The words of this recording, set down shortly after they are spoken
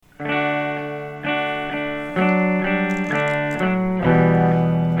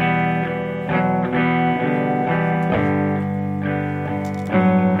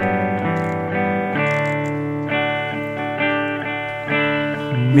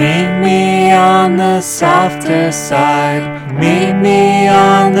Meet me on the softer side. Meet me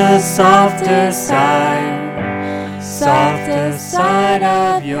on the softer side. Softer side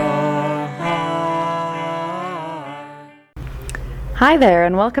of your heart. Hi there,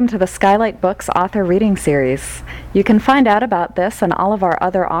 and welcome to the SKYLIGHT Books Author Reading Series. You can find out about this and all of our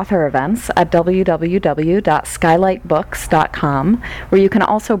other author events at www.skylightbooks.com, where you can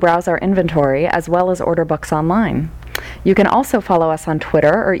also browse our inventory as well as order books online. You can also follow us on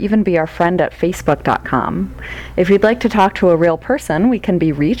Twitter or even be our friend at facebook.com. If you'd like to talk to a real person, we can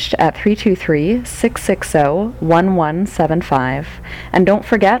be reached at 323-660-1175. And don't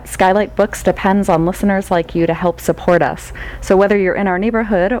forget, SKYLIGHT Books depends on listeners like you to help support us. So whether you're in our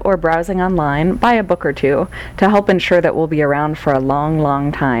neighborhood or browsing online, buy a book or two to help ensure that we'll be around for a long,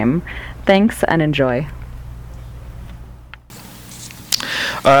 long time. Thanks and enjoy.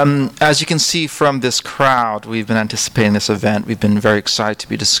 As you can see from this crowd, we've been anticipating this event. We've been very excited to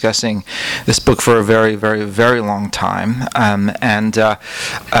be discussing this book for a very, very, very long time.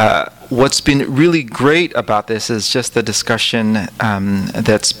 What's been really great about this is just the discussion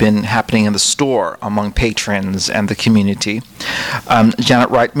that's been happening in the store among patrons and the community. Janet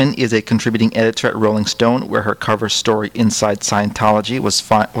Reitman is a contributing editor at Rolling Stone, where her cover story, Inside Scientology, was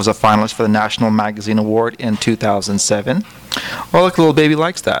a finalist for the National Magazine Award in 2007. Oh, look, the little baby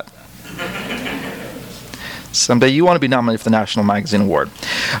likes that. Someday you want to be nominated for the National Magazine Award.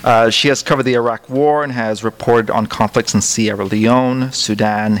 She has covered the Iraq War and has reported on conflicts in Sierra Leone,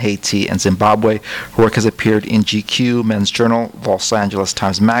 Sudan, Haiti, and Zimbabwe. Her work has appeared in GQ, Men's Journal, Los Angeles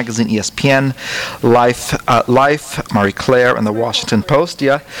Times Magazine, ESPN, Life, Marie Claire, and the Washington Post.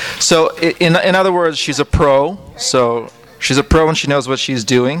 Yeah. So in other words, she's a pro. So she's a pro and she knows what she's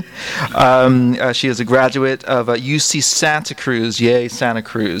doing. She is a graduate of UC Santa Cruz. Yay, Santa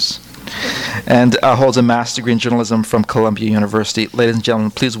Cruz. And holds a master's degree in journalism from Columbia University. Ladies and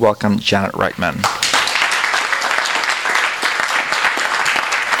gentlemen, please welcome Janet Reitman.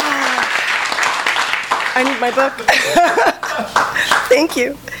 I need my book. Thank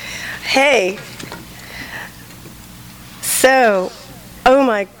you. Hey. So, oh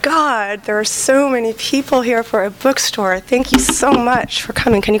my God, there are so many people here for a bookstore. Thank you so much for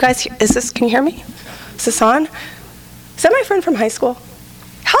coming. Can you guys hear? Can you hear me? Is this on? Is that my friend from high school?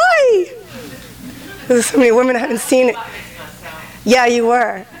 Hi! There's so many women I haven't seen it. Yeah, you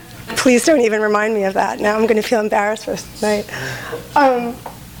were. Please don't even remind me of that. Now I'm going to feel embarrassed for tonight.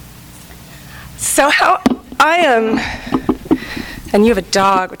 So how I am, and you have a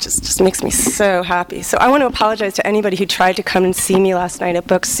dog, which just makes me so happy. So I want to apologize to anybody who tried to come and see me last night at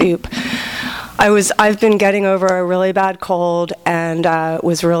Book Soup. I've been getting over a really bad cold and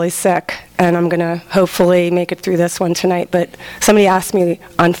was really sick, and I'm going to hopefully make it through this one tonight. But somebody asked me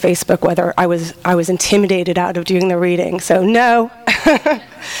on Facebook whether I was intimidated out of doing the reading. So no,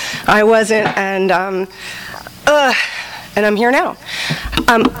 I wasn't, and I'm here now.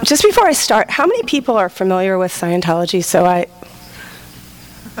 Just before I start, how many people are familiar with Scientology?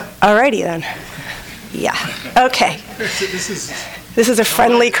 Alrighty then. Yeah. Okay. This is a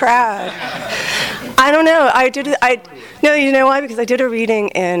friendly crowd. I don't know. No, you know why? Because I did a reading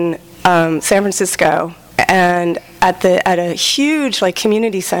in San Francisco, and at a huge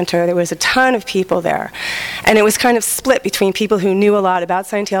community center, there was a ton of people there, and it was kind of split between people who knew a lot about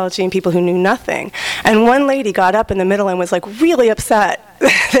Scientology and people who knew nothing. And one lady got up in the middle and was really upset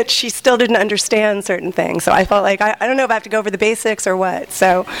that she still didn't understand certain things. So I felt like I don't know if I have to go over the basics or what.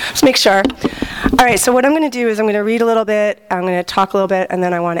 So just make sure. All right. So what I'm going to do is I'm going to read a little bit, I'm going to talk a little bit, and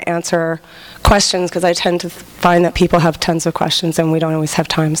then I want to answer questions because I tend to find that people have tons of questions and we don't always have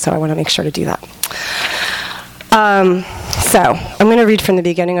time. So I want to make sure to do that. So I'm going to read from the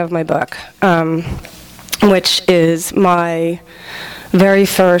beginning of my book, which is my very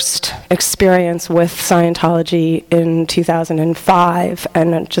first experience with Scientology in 2005.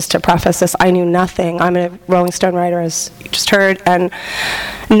 And just to preface this, I knew nothing. I'm a Rolling Stone writer, as you just heard, and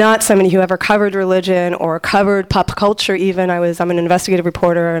not somebody who ever covered religion or covered pop culture even. I'm an investigative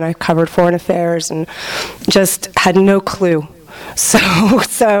reporter, and I covered foreign affairs and just had no clue.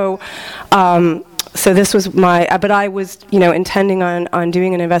 So this was but I was, intending on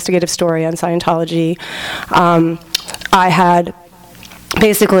doing an investigative story on Scientology. I had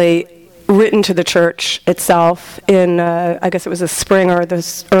basically written to the church itself in, I guess it was the spring or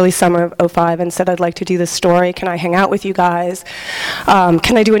the early summer of 2005, and said, I'd like to do this story. Can I hang out with you guys?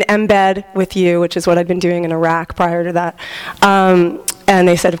 Can I do an embed with you, which is what I'd been doing in Iraq prior to that. And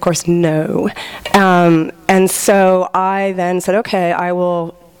they said, of course, no. And so I then said, okay, I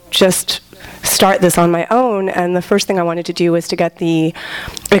will just start this on my own, and the first thing I wanted to do was to get the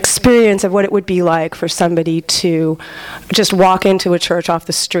experience of what it would be like for somebody to just walk into a church off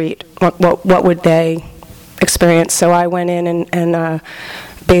the street. What would they experience? So I went in and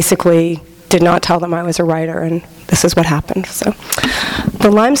basically did not tell them I was a writer, and this is what happened. So,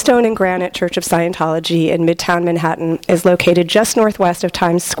 the limestone and granite Church of Scientology in Midtown Manhattan is located just northwest of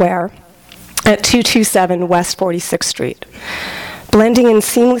Times Square at 227 West 46th Street. Blending in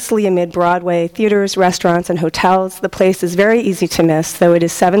seamlessly amid Broadway, theaters, restaurants, and hotels, the place is very easy to miss, though it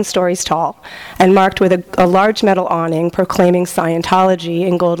is 7 stories tall and marked with a large metal awning proclaiming Scientology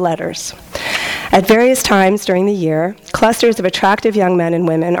in gold letters. At various times during the year, clusters of attractive young men and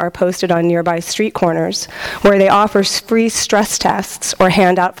women are posted on nearby street corners where they offer free stress tests or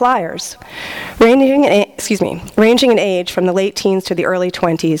hand out flyers. Ranging in age from the late teens to the early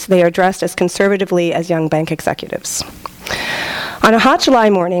 20s, they are dressed as conservatively as young bank executives. On a hot July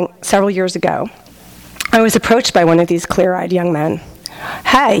morning several years ago, I was approached by one of these clear-eyed young men.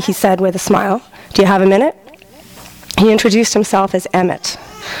 "Hey," he said with a smile, "do you have a minute?" He introduced himself as Emmett.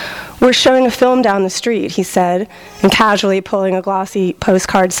 "We're showing a film down the street," he said, and casually pulling a glossy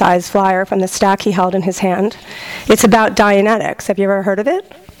postcard-sized flyer from the stack he held in his hand. "It's about Dianetics. Have you ever heard of it?"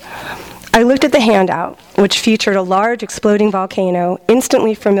 I looked at the handout, which featured a large exploding volcano,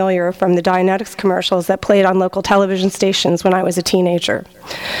 instantly familiar from the Dianetics commercials that played on local television stations when I was a teenager.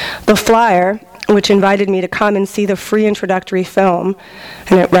 The flyer, which invited me to come and see the free introductory film,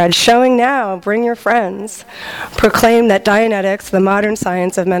 and it read, "Showing now, bring your friends," proclaimed that Dianetics, the modern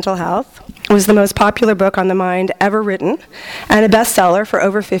science of mental health, was the most popular book on the mind ever written, and a bestseller for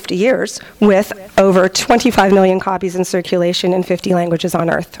over 50 years, with over 25 million copies in circulation in 50 languages on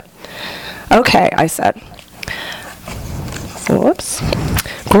Earth. "Okay," I said. Whoops.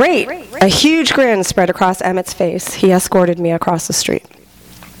 "Great." A huge grin spread across Emmett's face. He escorted me across the street.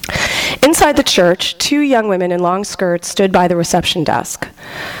 Inside the church, 2 young women in long skirts stood by the reception desk.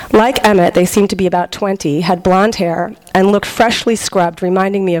 Like Emmett, they seemed to be about 20, had blonde hair, and looked freshly scrubbed,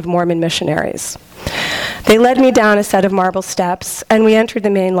 reminding me of Mormon missionaries. They led me down a set of marble steps, and we entered the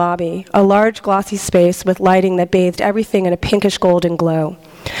main lobby, a large glossy space with lighting that bathed everything in a pinkish golden glow.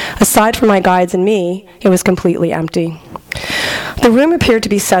 Aside from my guides and me, it was completely empty. The room appeared to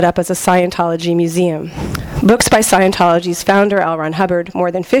be set up as a Scientology museum. Books by Scientology's founder, L. Ron Hubbard, more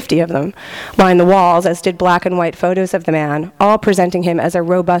than 50 of them, lined the walls, as did black and white photos of the man, all presenting him as a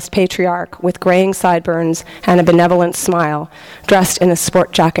robust patriarch with graying sideburns and a benevolent smile, dressed in a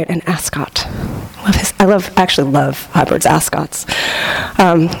sport jacket and ascot. I actually love Hubbard's ascots.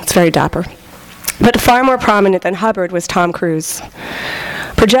 It's very dapper. But far more prominent than Hubbard was Tom Cruise.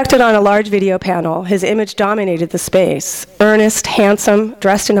 Projected on a large video panel, his image dominated the space. Earnest, handsome,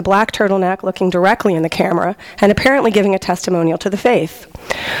 dressed in a black turtleneck, looking directly in the camera, and apparently giving a testimonial to the faith.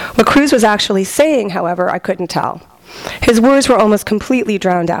 What Cruise was actually saying, however, I couldn't tell. His words were almost completely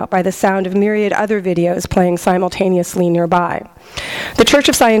drowned out by the sound of myriad other videos playing simultaneously nearby. The Church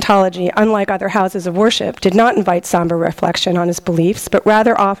of Scientology, unlike other houses of worship, did not invite somber reflection on his beliefs, but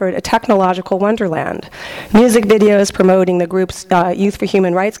rather offered a technological wonderland. Music videos promoting the group's Youth for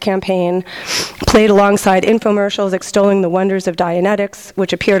Human Rights campaign played alongside infomercials extolling the wonders of Dianetics,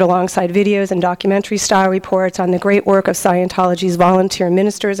 which appeared alongside videos and documentary-style reports on the great work of Scientology's volunteer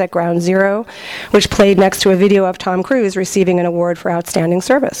ministers at Ground Zero, which played next to a video of Tom Cruise receiving an award for outstanding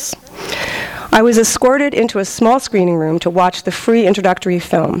service. I was escorted into a small screening room to watch the free introductory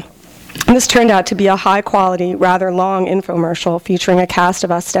film. This turned out to be a high-quality, rather long infomercial featuring a cast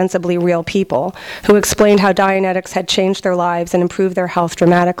of ostensibly real people who explained how Dianetics had changed their lives and improved their health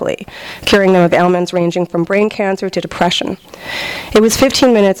dramatically, curing them of ailments ranging from brain cancer to depression. It was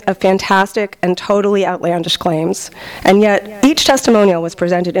 15 minutes of fantastic and totally outlandish claims, and yet each testimonial was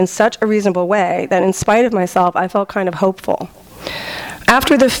presented in such a reasonable way that in spite of myself, I felt kind of hopeful.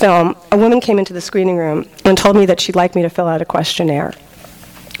 After the film, a woman came into the screening room and told me that she'd like me to fill out a questionnaire.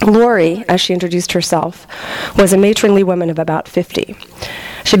 Lori, as she introduced herself, was a matronly woman of about 50.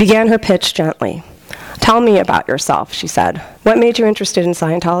 She began her pitch gently. "Tell me about yourself," she said. "What made you interested in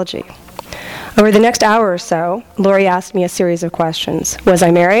Scientology?" Over the next hour or so, Lori asked me a series of questions. Was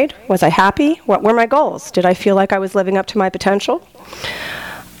I married? Was I happy? What were my goals? Did I feel like I was living up to my potential?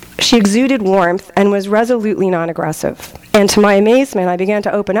 She exuded warmth and was resolutely non-aggressive. And to my amazement, I began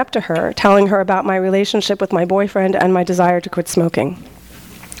to open up to her, telling her about my relationship with my boyfriend and my desire to quit smoking.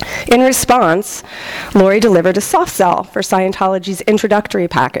 In response, Lori delivered a soft sell for Scientology's introductory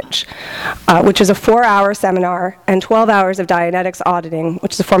package, which was a 4-hour seminar and 12 hours of Dianetics auditing,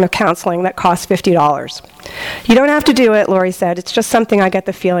 which is a form of counseling that costs $50. "You don't have to do it," Lori said. "It's just something I get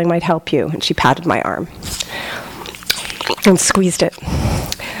the feeling might help you." And she patted my arm and squeezed it.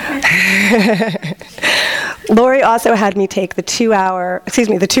 Lori also had me take the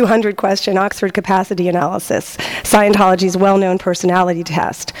 200-question Oxford Capacity Analysis, Scientology's well-known personality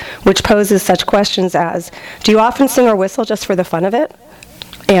test, which poses such questions as, do you often sing or whistle just for the fun of it?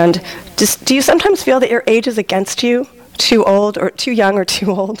 And do you sometimes feel that your age is against you? Too old or too young or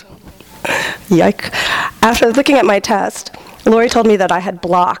too old? Yike. After looking at my test, Lori told me that I had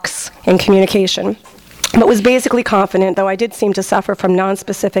blocks in communication, but was basically confident, though I did seem to suffer from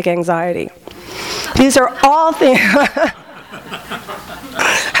nonspecific anxiety. These are all things...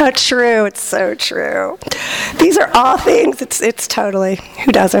 How true, it's so true. These are all things, it's totally,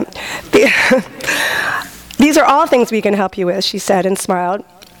 who doesn't? These are all things we can help you with, she said and smiled.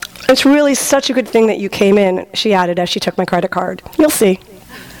 It's really such a good thing that you came in, she added as she took my credit card. You'll see.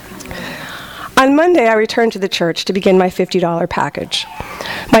 On Monday, I returned to the church to begin my $50 package.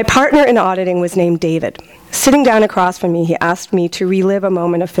 My partner in auditing was named David. Sitting down across from me, he asked me to relive a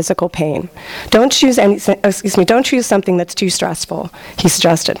moment of physical pain. Don't choose something that's too stressful, he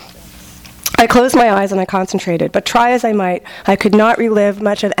suggested. I closed my eyes and I concentrated, but try as I might, I could not relive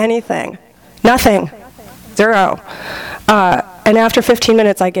much of anything. Nothing. Zero. And after 15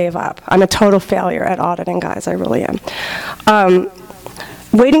 minutes, I gave up. I'm a total failure at auditing, guys. I really am.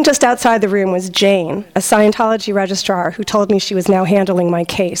 Waiting just outside the room was Jane, a Scientology registrar who told me she was now handling my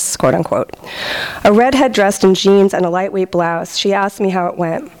case, quote unquote. A redhead dressed in jeans and a lightweight blouse, she asked me how it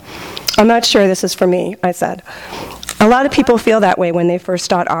went. I'm not sure this is for me, I said. A lot of people feel that way when they first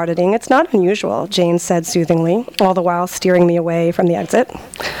start auditing. It's not unusual, Jane said soothingly, all the while steering me away from the exit.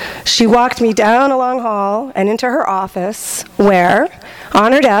 She walked me down a long hall and into her office, where,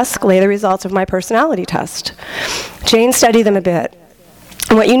 on her desk, lay the results of my personality test. Jane studied them a bit.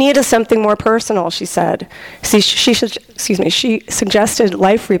 What you need is something more personal, she said. She suggested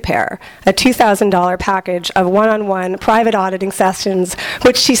Life Repair, a $2,000 package of one-on-one private auditing sessions,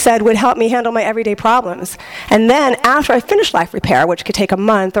 which she said would help me handle my everyday problems. And then, after I finished Life Repair, which could take a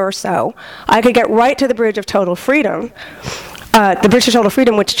month or so, I could get right to the Bridge of Total Freedom. The Bridge of Total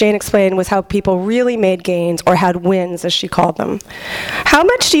Freedom, which Jane explained, was how people really made gains, or had wins, as she called them. How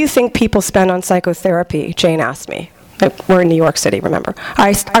much do you think people spend on psychotherapy? Jane asked me. We're in New York City, remember.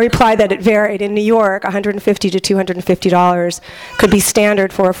 I replied that it varied. In New York, $150 to $250 could be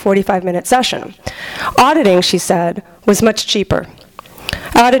standard for a 45-minute session. Auditing, she said, was much cheaper.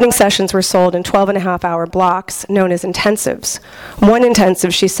 Auditing sessions were sold in 12-and-a-half-hour blocks, known as intensives. One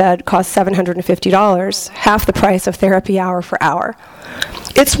intensive, she said, cost $750, half the price of therapy hour for hour.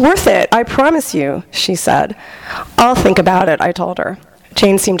 It's worth it, I promise you, she said. I'll think about it, I told her.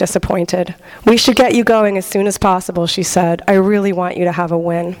 Jane seemed disappointed. We should get you going as soon as possible, she said. I really want you to have a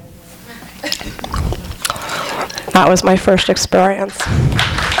win. That was my first experience.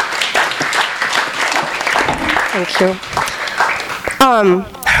 Thank you.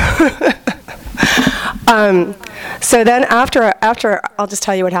 So then after, I'll just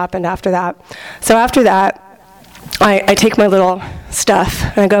tell you what happened after that. So after that, I take my little stuff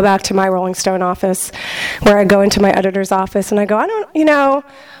and I go back to my Rolling Stone office, where I go into my editor's office and I go, I don't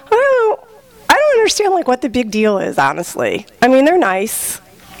understand like what the big deal is, honestly. I mean, they're nice,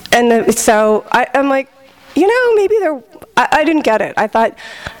 and so I'm like, maybe I didn't get it. I thought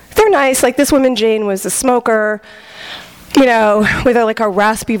they're nice. Like this woman Jane was a smoker, with a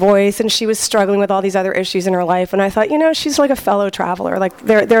raspy voice, and she was struggling with all these other issues in her life. And I thought, she's like a fellow traveler. Like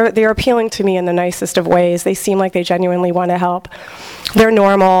they're appealing to me in the nicest of ways. They seem like they genuinely want to help. They're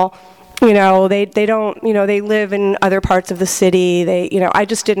normal. They don't. They live in other parts of the city. I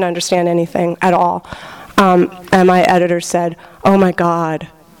just didn't understand anything at all. And my editor said, "Oh my God."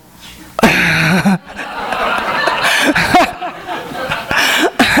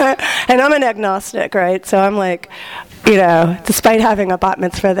 And I'm an agnostic, right? So I'm like, despite having a bat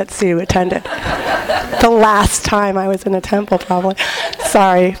mitzvah that Sue attended. The last time I was in a temple, probably.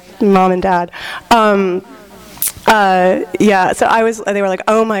 Sorry, Mom and Dad. So they were like,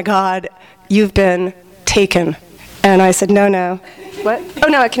 oh my God, you've been taken. And I said, no. What? Oh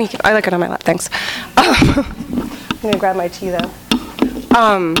no, I like it on my lap, thanks. I'm gonna grab my tea though.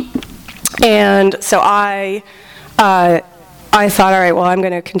 And so I thought, all right, well, I'm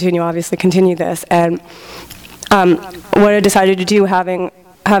going to continue this. And what I decided to do, having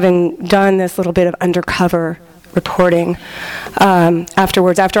done this little bit of undercover reporting,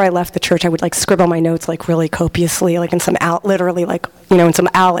 afterwards, after I left the church, I would scribble my notes really copiously, in some literally in some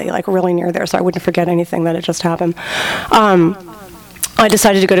alley, really near there, so I wouldn't forget anything that had just happened. I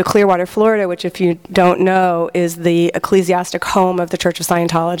decided to go to Clearwater, Florida, which, if you don't know, is the ecclesiastic home of the Church of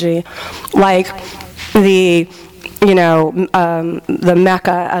Scientology, the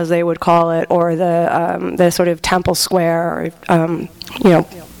Mecca, as they would call it, or the sort of Temple Square, or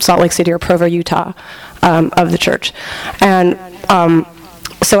Salt Lake City or Provo, Utah, of the church. And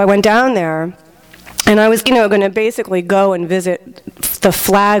so I went down there, and I was, going to basically go and visit the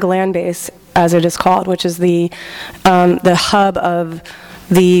Flag land base, as it is called, which is the hub of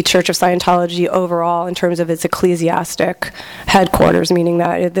the Church of Scientology overall in terms of its ecclesiastic headquarters, meaning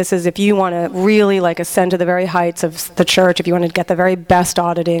that this is, if you want to really ascend to the very heights of the church, if you want to get the very best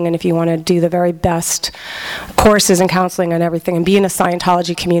auditing, and if you want to do the very best courses and counseling and everything, and be in a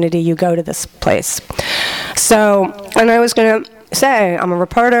Scientology community, you go to this place. So, and I was going to say, I'm a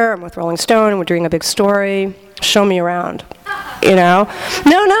reporter, I'm with Rolling Stone, and we're doing a big story, show me around. No,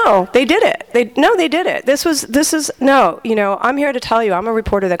 they did it. They did it. I'm here to tell you, I'm a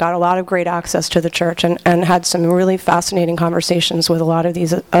reporter that got a lot of great access to the church and had some really fascinating conversations with a lot of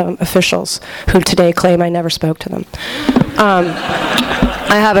these officials who today claim I never spoke to them.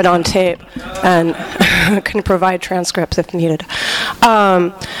 I have it on tape and can provide transcripts if needed.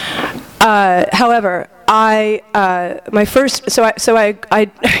 However, I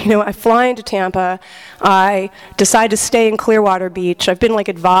fly into Tampa. I decide to stay in Clearwater Beach. I've been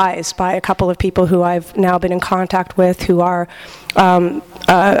advised by a couple of people who I've now been in contact with, who are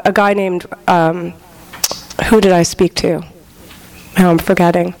a guy named who did I speak to? Now I'm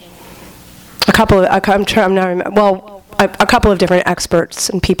forgetting. A couple of different experts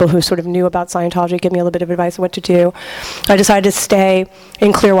and people who sort of knew about Scientology give me a little bit of advice on what to do. I decided to stay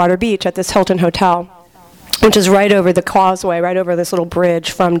in Clearwater Beach at this Hilton Hotel, which is right over the causeway, right over this little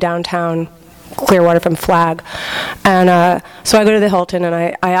bridge from downtown Clearwater, from Flag. And so I go to the Hilton, and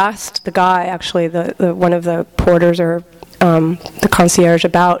I asked the guy, actually, the one of the porters or the concierge,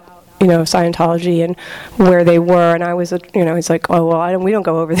 about Scientology and where they were. And I was, he's like, oh, well, we don't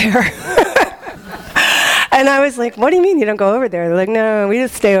go over there. And I was like, what do you mean you don't go over there? They're like, no, we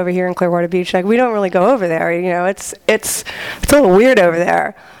just stay over here in Clearwater Beach. We don't really go over there. It's a little weird over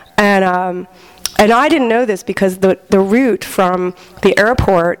there. And I didn't know this because the route from the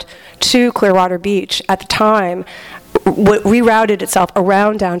airport to Clearwater Beach at the time rerouted itself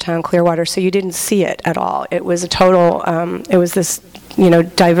around downtown Clearwater, so you didn't see it at all. It was a total, it was this,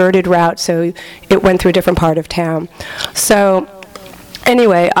 diverted route, so it went through a different part of town. So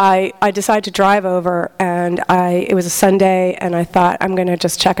anyway, I decided to drive over, and it was a Sunday, and I thought, I'm going to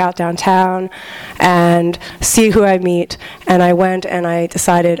just check out downtown and see who I meet. And I went, and I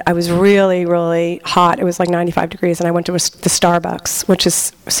decided, I was really, really hot. It was 95 degrees, and I went to the Starbucks, which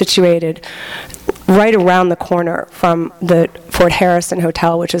is situated right around the corner from the Fort Harrison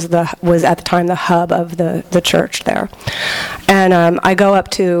Hotel, which was at the time the hub of the church there. And I go up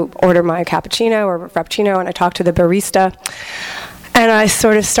to order my cappuccino or frappuccino, and I talk to the barista. And I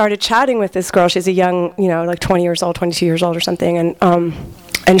sort of started chatting with this girl. She's a young, 20 years old, 22 years old or something.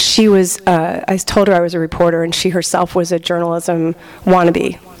 And she was, I told her I was a reporter, and she herself was a journalism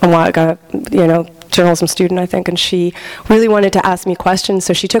wannabe, journalism student, I think. And she really wanted to ask me questions,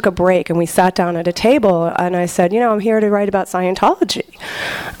 so she took a break, and we sat down at a table, and I said, I'm here to write about Scientology.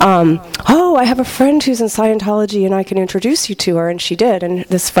 Oh, I have a friend who's in Scientology, and I can introduce you to her. And she did, and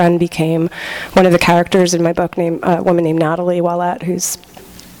this friend became one of the characters in my book, a woman named Natalie Wallette, who's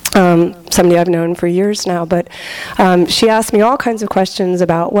somebody I've known for years now. But she asked me all kinds of questions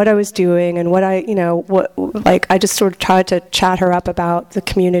about what I was doing and what I just sort of tried to chat her up about the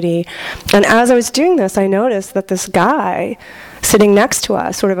community. And as I was doing this, I noticed that this guy sitting next to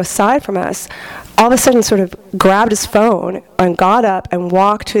us, sort of aside from us, all of a sudden sort of grabbed his phone and got up and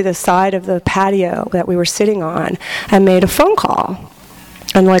walked to the side of the patio that we were sitting on and made a phone call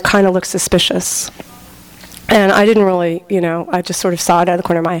and kind of looked suspicious. And I didn't really, I just sort of saw it out of the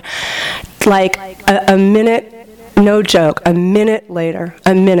corner of my eye. A minute, no joke, a minute later,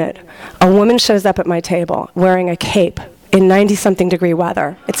 a woman shows up at my table wearing a cape in 90-something degree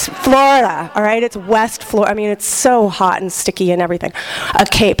weather. It's Florida, all right? It's West Florida. I mean, it's so hot and sticky and everything. A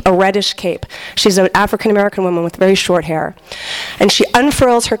cape, a reddish cape. She's an African-American woman with very short hair. And she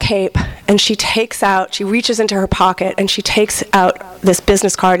unfurls her cape, and she reaches into her pocket, and she takes out this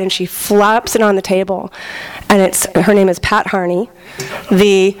business card, and she flops it on the table. And her name is Pat Harney,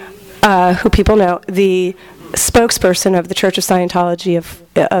 who people know, the spokesperson of the Church of Scientology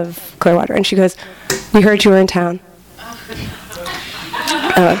of Clearwater. And she goes, "We heard you were in town."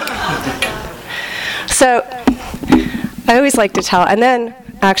 So I always like to tell, and then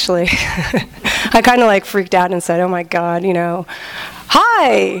actually I kind of freaked out and said, oh my God,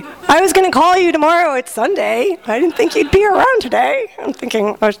 hi, I was going to call you tomorrow, it's Sunday, I didn't think you'd be around today. I'm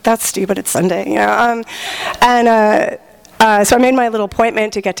thinking, oh, that's stupid, it's Sunday, And So I made my little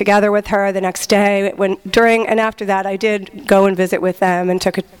appointment to get together with her the next day. During and after that, I did go and visit with them and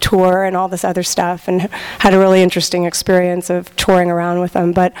took a tour and all this other stuff, and had a really interesting experience of touring around with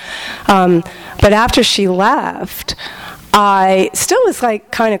them. But after she left, I still was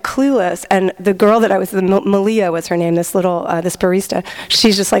like kind of clueless, and the girl that I was, Malia was her name, this little this barista.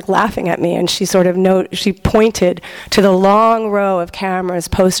 She's just like laughing at me, and she sort of she pointed to the long row of cameras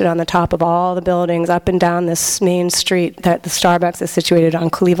posted on the top of all the buildings up and down this main street that the Starbucks is situated on,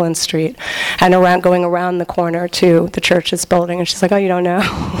 Cleveland Street, and going around the corner to the church's building. And she's like, "Oh, you don't know?"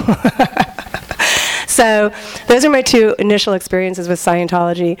 So those are my two initial experiences with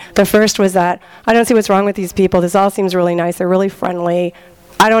Scientology. The first was that I don't see what's wrong with these people. This all seems really nice. They're really friendly.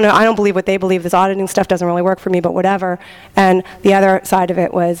 I don't know. I don't believe what they believe. This auditing stuff doesn't really work for me, but whatever. And the other side of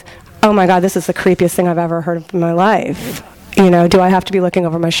it was, oh my God, this is the creepiest thing I've ever heard of in my life. You know, do I have to be looking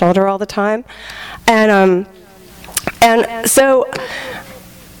over my shoulder all the time? And so,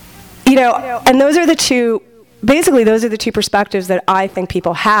 you know, and those are the two. Basically, those are the two perspectives that I think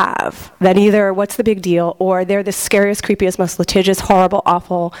people have. That either, what's the big deal, or they're the scariest, creepiest, most litigious, horrible,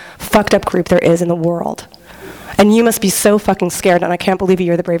 awful, fucked up group there is in the world. And you must be so fucking scared, and I can't believe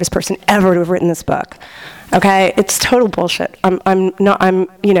you're the bravest person ever to have written this book. Okay? It's total bullshit. I'm not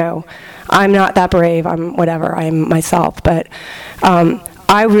that brave. I'm whatever. I'm myself. But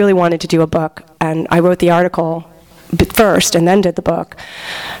I really wanted to do a book, and I wrote the article first and then did the book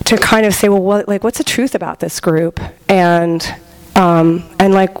to kind of say, well, what's the truth about this group, and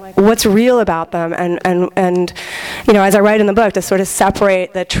like what's real about them, and you know, as I write in the book, to sort of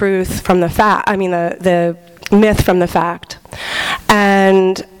separate the truth from the fact. I mean, the myth from the fact.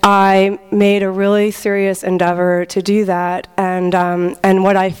 And I made a really serious endeavor to do that, and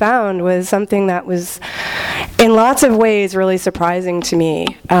what I found was something that was, in lots of ways, really surprising to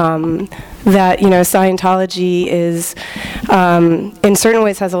me. That, you know, Scientology is, in certain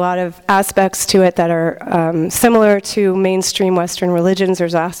ways, has a lot of aspects to it that are similar to mainstream Western religions.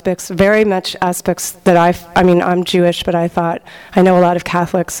 There's very much aspects that I mean, I'm Jewish, but I know a lot of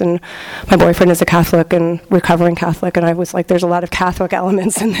Catholics, and my boyfriend is a Catholic and recovering Catholic, and I was like, there's a lot of Catholic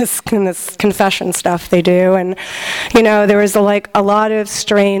elements in this confession stuff they do, and you know, there was a lot of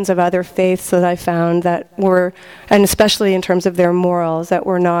strains of other faiths that I found that were, and especially in terms of their morals, that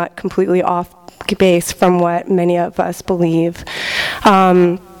were not completely off base from what many of us believe.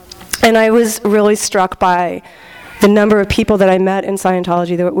 And I was really struck by the number of people that I met in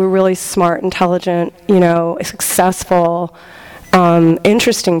Scientology that were really smart, intelligent, you know, successful,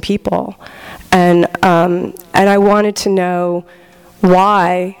 interesting people, and I wanted to know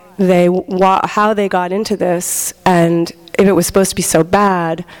how they got into this, and if it was supposed to be so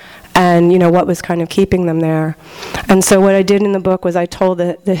bad, and you know, what was kind of keeping them there. And so what I did in the book was I told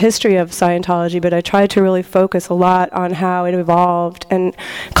the history of Scientology, but I tried to really focus a lot on how it evolved and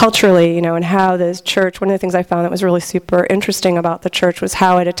culturally, you know, and how the church, one of the things I found that was really super interesting about the church was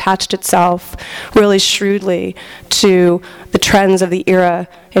how it attached itself really shrewdly to the trends of the era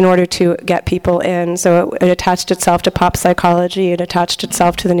in order to get people in. So it attached itself to pop psychology, it attached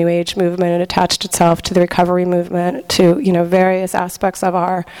itself to the New Age movement, it attached itself to the recovery movement, to, you know, various aspects of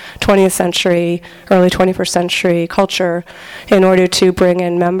our 20th century, early 21st century culture in order to bring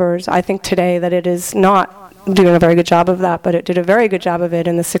in members. I think today that it is not doing a very good job of that, but it did a very good job of it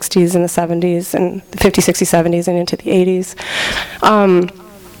in the 60s and the 70s and the 50s, 60s, 70s, and into the 80s.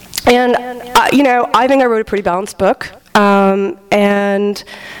 You know, I think I wrote a pretty balanced book, and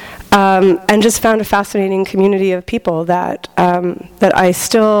just found a fascinating community of people that I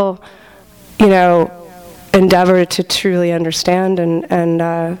still, you know, endeavor to truly understand.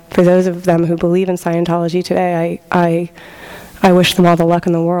 And for those of them who believe in Scientology today, I wish them all the luck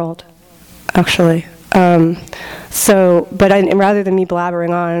in the world, actually. But rather than me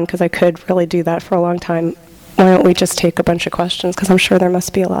blabbering on, because I could really do that for a long time, why don't we just take a bunch of questions, because I'm sure there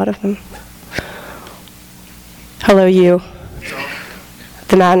must be a lot of them. Hello, you.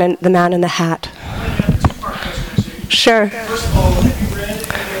 The man in the hat. Sure. First of all, have you read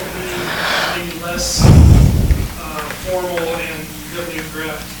any of the less formal and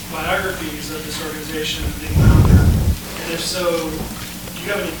bibliographic biographies of this organization and the founder? And if so, do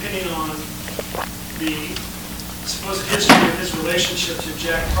you have an opinion on the supposed history of his relationship to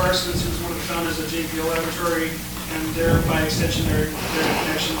Jack Parsons, who was one of the founders of JPL Laboratory, and by extension their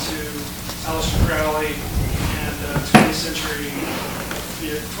connection to Aleister Crowley and 20th century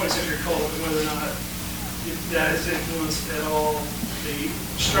cult, and whether or not that has influenced at all the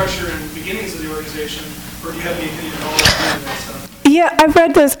structure and beginnings of the organization, or do you have any opinion at all on that stuff? Yeah, I've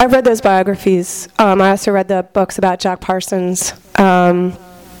read those biographies. I also read the books about Jack Parsons.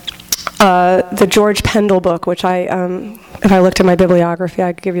 the George Pendle book, which if I looked at my bibliography,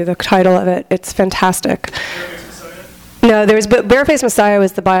 I could give you the title of it. It's fantastic. No, Barefaced Messiah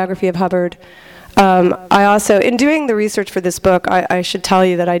was the biography of Hubbard. I also, in doing the research for this book, I should tell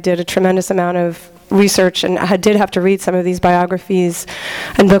you that I did a tremendous amount of research, and I did have to read some of these biographies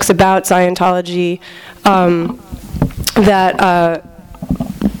and books about Scientology that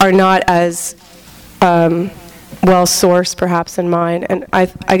are not as well sourced perhaps in mine. And I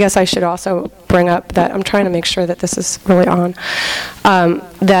guess I should also bring up that I'm trying to make sure that this is really on,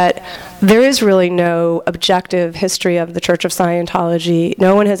 that there is really no objective history of the Church of Scientology.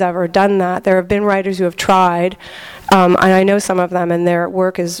 No one has ever done that. There have been writers who have tried, and I know some of them, and their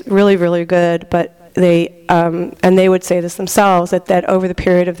work is really, really good, but they would say this themselves, that over the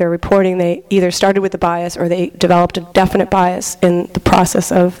period of their reporting, they either started with a bias or they developed a definite bias in the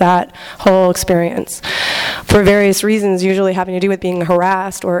process of that whole experience for various reasons, usually having to do with being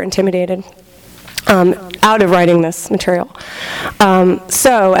harassed or intimidated out of writing this material.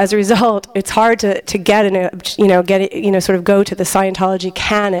 So as a result, it's hard to get sort of go to the Scientology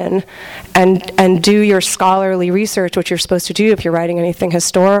canon and do your scholarly research, which you're supposed to do if you're writing anything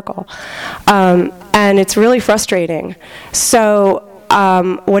historical. And it's really frustrating. So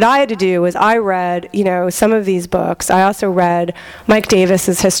what I had to do was I read, some of these books. I also read Mike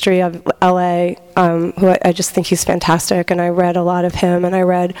Davis's History of L.A., who I just think he's fantastic, and I read a lot of him, and I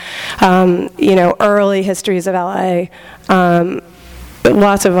read, early histories of L.A.,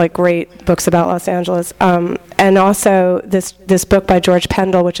 lots of great books about Los Angeles, and also this book by George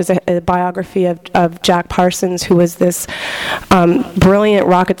Pendle, which is a biography of Jack Parsons, who was this brilliant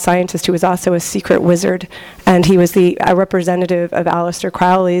rocket scientist who was also a secret wizard, and he was a representative of Aleister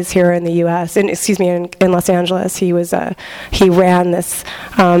Crowley's here in the U.S. In Los Angeles. He ran this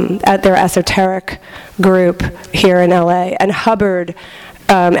at their esoteric group here in L.A. And Hubbard.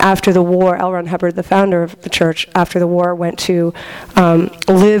 After the war, L. Ron Hubbard, the founder of the church, after the war, went to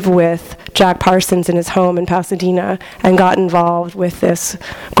live with Jack Parsons in his home in Pasadena and got involved with this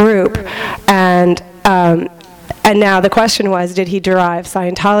group. And now the question was, did he derive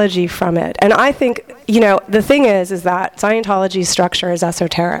Scientology from it? And I think, the thing is that Scientology's structure is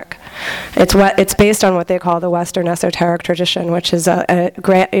esoteric. It's based on what they call the Western esoteric tradition, which is a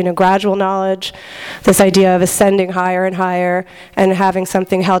gradual knowledge, this idea of ascending higher and higher and having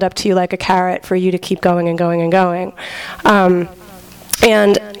something held up to you like a carrot for you to keep going and going and going.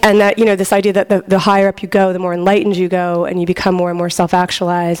 And that, this idea that the higher up you go, the more enlightened you go, and you become more and more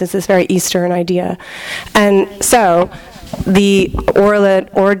self-actualized is this very Eastern idea. And so the Ordo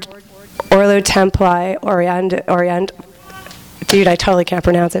Templi Orient, dude, I totally can't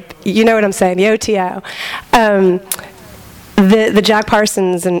pronounce it. You know what I'm saying, the OTO. The Jack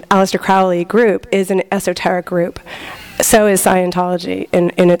Parsons and Aleister Crowley group is an esoteric group. So is Scientology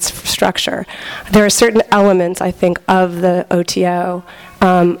in its structure. There are certain elements, I think, of the OTO,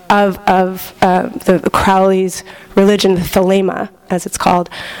 of the Crowley's religion, the Thelema, as it's called,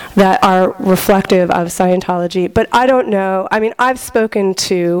 that are reflective of Scientology. But I don't know. I mean, I've spoken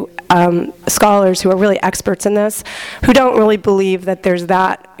to scholars who are really experts in this, who don't really believe that there's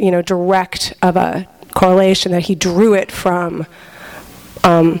that, direct of a correlation, that he drew it from,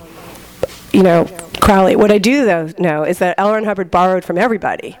 Crowley. What I do, though, know is that L. Ron Hubbard borrowed from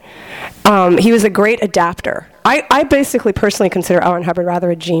everybody. He was a great adapter. I basically personally consider L. Ron Hubbard rather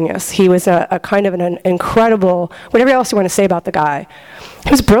a genius. He was a kind of an incredible, whatever else you want to say about the guy,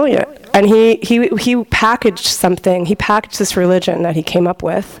 he was brilliant. And he packaged something, he packaged this religion that he came up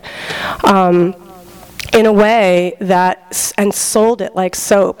with in a way and sold it like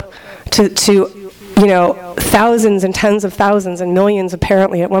soap to thousands and tens of thousands and millions,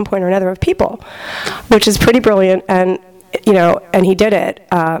 apparently, at one point or another, of people, which is pretty brilliant. And he did it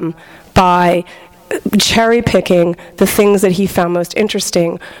by cherry picking the things that he found most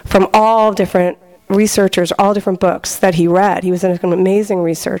interesting from all different researchers, all different books that he read. He was an amazing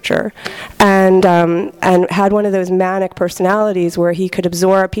researcher, and had one of those manic personalities where he could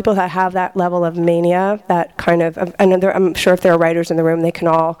absorb people that have that level of mania, that kind of. And I'm sure if there are writers in the room, they can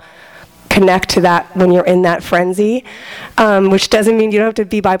all connect to that when you're in that frenzy, which doesn't mean you don't have to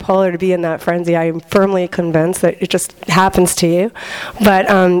be bipolar to be in that frenzy. I am firmly convinced that it just happens to you.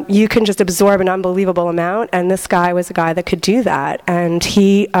 But you can just absorb an unbelievable amount, and this guy was a guy that could do that. And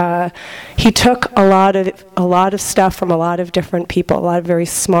he took a lot of stuff from a lot of different people, a lot of very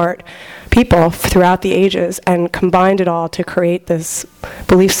smart people throughout the ages, and combined it all to create this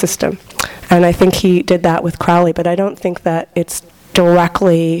belief system. And I think he did that with Crowley, but I don't think that it's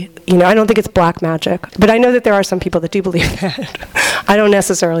directly, I don't think it's black magic. But I know that there are some people that do believe that. I don't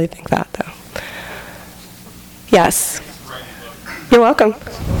necessarily think that, though. Yes. You're welcome.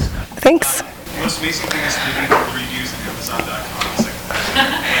 Thanks. The most amazing thing is reading the reviews on Amazon.com. It's like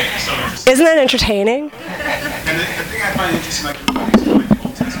so interesting. Isn't that entertaining? And the thing I find interesting, like everybody's like the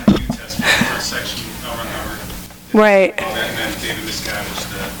Old Testament, New Testament, the first section, L. Ron Hubbard. Right. And then David Miscavige,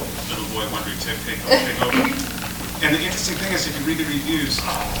 the little boy wondering to take over. And the interesting thing is, if you read the reviews,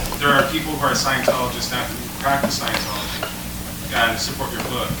 there are people who are Scientologists now who practice Scientology and support your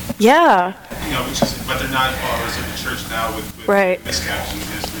book. Yeah. You know, but they're not followers of the church now with right. Miscavige and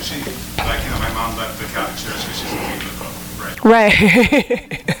his regime. Like, my mom left the Catholic Church because she doesn't read the book. Right. Right.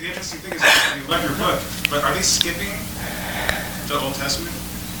 The interesting thing is, they love your book, but are they skipping the Old Testament?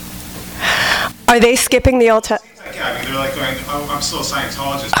 Are they skipping the Old Testament? Yeah, they're like going, oh, I'm still a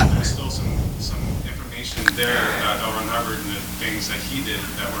Scientologist, but there's still some information there about L. Ron Hubbard and the things that he did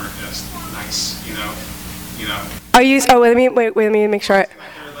that weren't as nice, you know. Are you? Oh, let me make sure.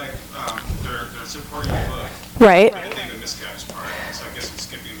 They're like, they're supporting the book. Right. But they the miscaps part, so I guess I'm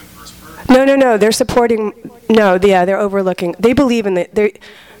skipping the first part. No. They're supporting. No, yeah, they're overlooking. They believe in they're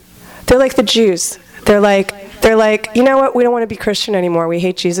like the Jews. They're like, you know what? We don't want to be Christian anymore. We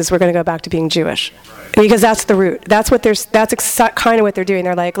hate Jesus. We're going to go back to being Jewish. Because that's the root. That's kind of what they're doing.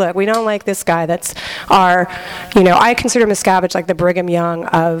 They're like, look, we don't like this guy. That's our, I consider Miscavige like the Brigham Young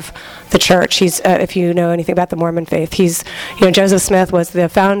of the church. He's, if you know anything about the Mormon faith, he's, Joseph Smith was the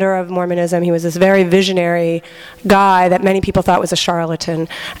founder of Mormonism. He was this very visionary guy that many people thought was a charlatan,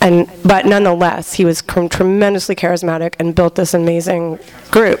 but nonetheless, he was tremendously charismatic and built this amazing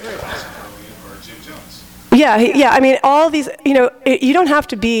group. Yeah. I mean, all these, you don't have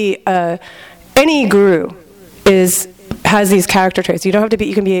to be any guru has these character traits. You don't have to be.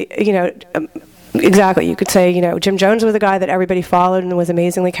 You can be. Exactly. You could say. Jim Jones was a guy that everybody followed and was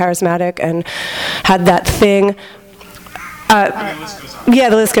amazingly charismatic and had that thing. Yeah,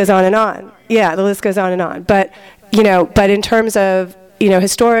 the list goes on and on. Yeah, the list goes on and on. But but in terms of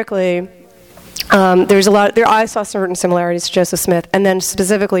historically. There's a lot. I saw certain similarities to Joseph Smith, and then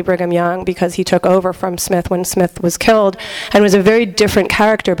specifically Brigham Young, because he took over from Smith when Smith was killed, and was a very different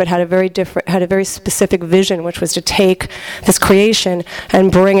character, but had a very specific vision, which was to take this creation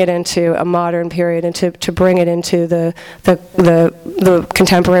and bring it into a modern period, and to bring it into the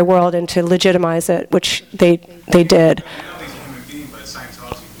contemporary world, and to legitimize it, which they did.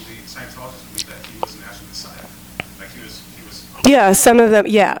 Yeah, some of them,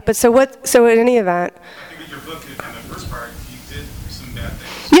 yeah. But so in any event... I think your book, in the first part, he did some bad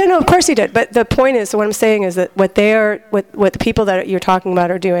things. Yeah, no, of course he did. But the point is, so what I'm saying is that what the people that you're talking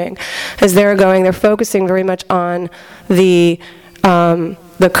about are doing is they're focusing very much on the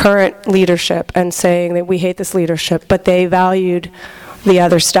current leadership and saying that we hate this leadership, but they valued the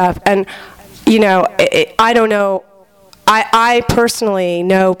other stuff. And, I don't know, I personally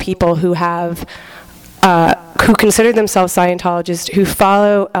know people who have... who consider themselves Scientologists, who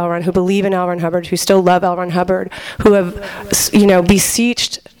follow L. Ron, who believe in L. Ron Hubbard, who still love L. Ron Hubbard, who have,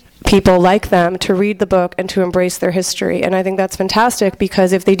 beseeched people like them to read the book and to embrace their history. And I think that's fantastic,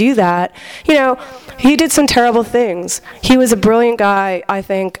 because if they do that, he did some terrible things. He was a brilliant guy, I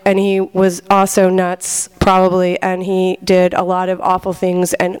think, and he was also nuts, probably, and he did a lot of awful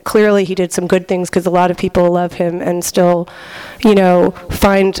things, and clearly he did some good things, because a lot of people love him and still,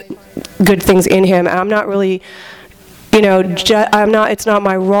 find good things in him. I'm not really... it's not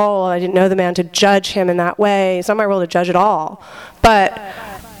my role. I didn't know the man to judge him in that way. It's not my role to judge at all. But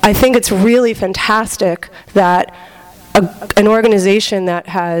I think it's really fantastic that an organization that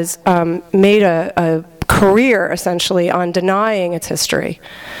has made a career, essentially, on denying its history,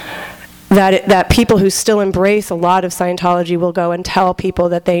 that people who still embrace a lot of Scientology will go and tell people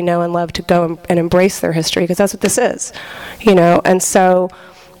that they know and love to go and embrace their history, because that's what this is. And so...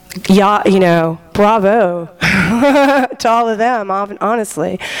 bravo to all of them,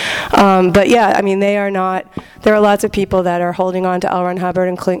 honestly. But yeah, I mean, there are lots of people that are holding on to L. Ron Hubbard,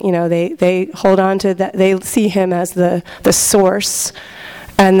 and they hold on to that. They see him as the source,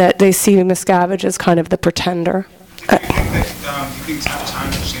 and that they see Miscavige as kind of the pretender. Do you think that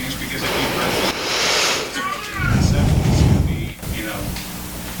time has changed? Because if you read the 70s, it would be,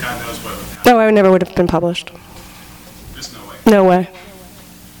 God knows what would happen. No, I never would have been published. There's no way. No way.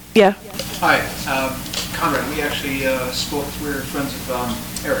 Yeah. Hi, Conrad. We actually spoke. We're friends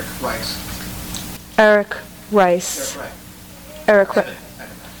of Eric Rice. Eric Rice. Eric Wright. Eric Wright.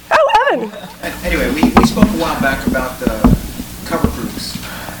 Oh, Evan. Anyway, we spoke a while back about cover groups,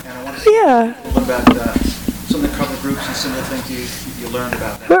 and I wanted to talk a little about some of the cover groups and some of the things you learned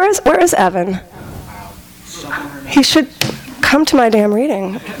about that. Where is Evan? He should come to my damn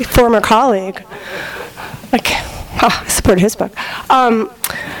reading. Former colleague. I supported his book.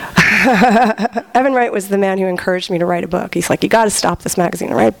 Evan Wright was the man who encouraged me to write a book. He's like, you got to stop this magazine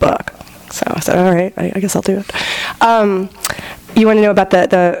and write a book. So I said, all right, I guess I'll do it. You want to know about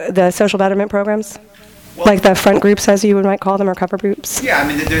the social betterment programs? Well, like the front groups, as you might call them, or cover groups? Yeah, I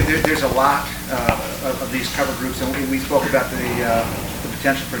mean, there's a lot of these cover groups, and we spoke about the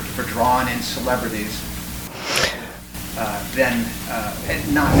potential for drawing in celebrities, then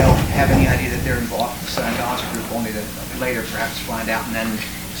not have any idea that they're involved in the Scientology group, only to later perhaps find out and then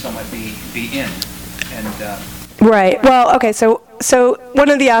somewhat be in. And right. Well, okay. So one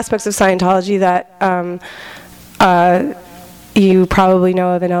of the aspects of Scientology that you probably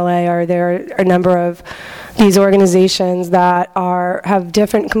know of in LA are there are a number of these organizations that have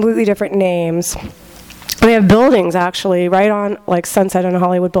completely different names. They have buildings actually right on like Sunset and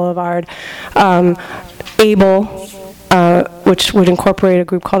Hollywood Boulevard. ABLE, which would incorporate a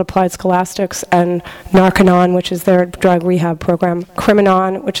group called Applied Scholastics, and Narconon, which is their drug rehab program.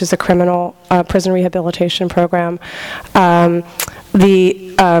 Criminon, which is a criminal prison rehabilitation program.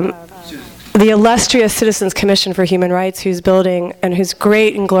 The illustrious Citizens Commission for Human Rights, whose building and whose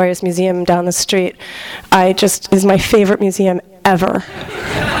great and glorious museum down the street, is my favorite museum ever.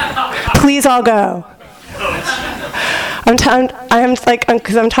 Please all go.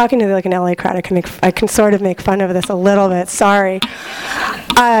 Because I'm talking to like an LA crowd. I can sort of make fun of this a little bit. Sorry.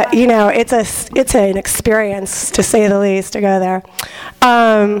 It's an experience to say the least to go there.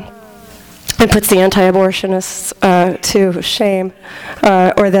 It puts the anti-abortionists to shame,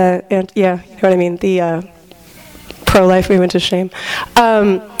 or you know what I mean, the pro-life movement to shame.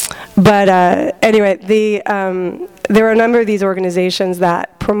 Anyway, there are a number of these organizations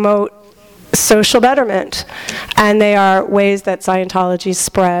that promote social betterment, and they are ways that Scientology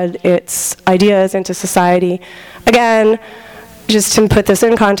spread its ideas into society. Again, just to put this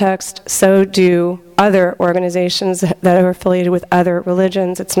in context, so do other organizations that are affiliated with other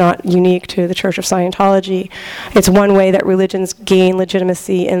religions. It's not unique to the Church of Scientology. It's one way that religions gain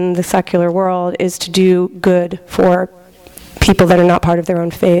legitimacy in the secular world, is to do good for people that are not part of their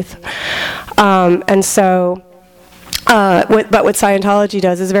own faith. What Scientology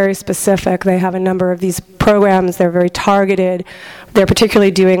does is very specific. They have a number of these programs. They're very targeted. They're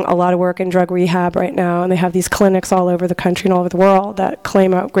particularly doing a lot of work in drug rehab right now, and they have these clinics all over the country and all over the world that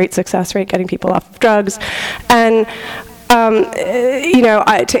claim a great success rate getting people off of drugs. And,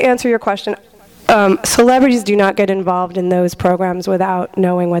 to answer your question, celebrities do not get involved in those programs without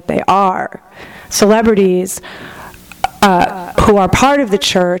knowing what they are. Celebrities who are part of the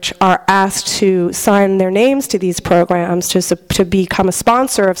church are asked to sign their names to these programs, to become a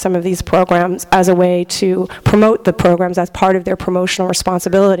sponsor of some of these programs as a way to promote the programs as part of their promotional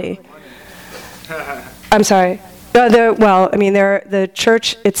responsibility. I'm sorry. The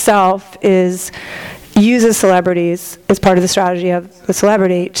church itself uses celebrities as part of the strategy of the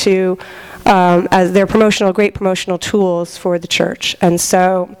celebrity to as their great promotional tools for the church. And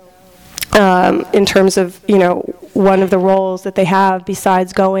so in terms of, one of the roles that they have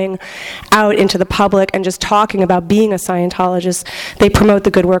besides going out into the public and just talking about being a Scientologist, they promote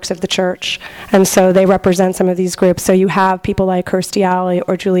the good works of the church. And so they represent some of these groups. So you have people like Kirstie Alley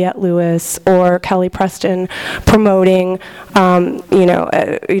or Juliette Lewis or Kelly Preston promoting, lobbying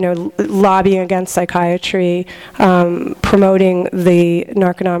against psychiatry, promoting the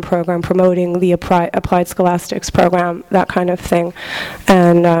Narconon program, promoting the Applied Scholastics program, that kind of thing.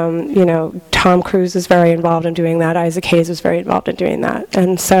 And, Tom Cruise is very involved in doing that. Isaac Hayes is very involved in doing that.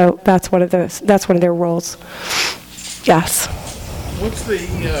 And so that's one of their roles. Yes. What's the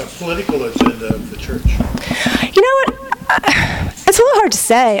political agenda of the church? You know what? It's a little hard to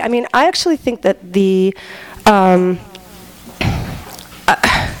say. I mean, I actually think that I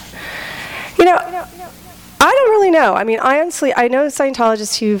don't really know. I mean, I know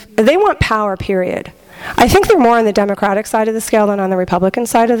Scientologists they want power, period. I think they're more on the Democratic side of the scale than on the Republican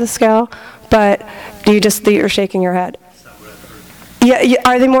side of the scale. But you're shaking your head. Yeah,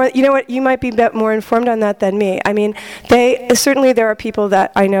 are they more? You know what? You might be more informed on that than me. I mean, certainly there are people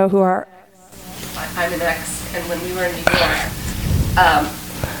that I know who are. I'm an ex, and when we were in New York,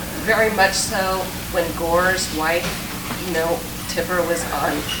 very much so when Gore's wife, Tipper, was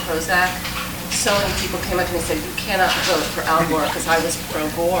on Prozac, so many people came up to me and said, "You cannot vote for Al Gore," because I was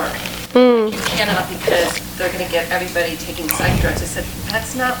pro-Gore. You cannot, because they're going to get everybody taking psych drugs. I said,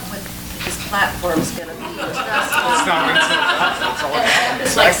 that's not what this platform is going to be.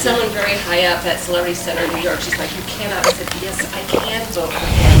 It's like someone very high up at Celebrity Center in New York. She's like, you cannot. I said, yes, I can vote for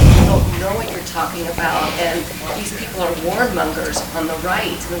him. You don't know what you're talking about. And these people are warmongers on the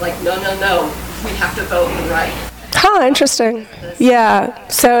right. And they're like, no. We have to vote the right. Huh, interesting. Yeah,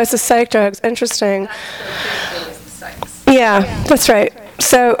 so it's the psych drugs. Interesting. Yeah, that's right.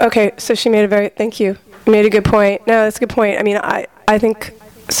 So, okay, so she made thank you. You made a good point. No, that's a good point. I mean, I think,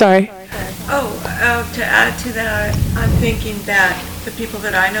 sorry. To add to that, I'm thinking that the people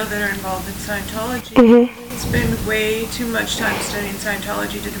that I know that are involved in Scientology spend way too much time studying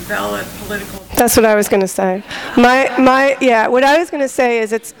Scientology to develop political. That's what I was going to say. What I was going to say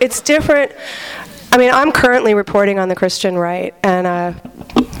is it's different. I mean, I'm currently reporting on the Christian right, and I'm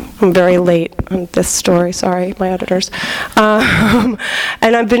very late on this story. Sorry, my editors. And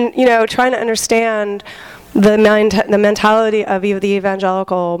I've been, trying to understand the mentality of the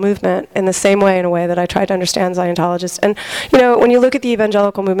evangelical movement in the same way, in a way that I tried to understand Scientologists. And when you look at the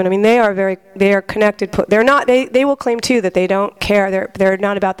evangelical movement, I mean, they are connected. They're not. They will claim too that they don't care. They're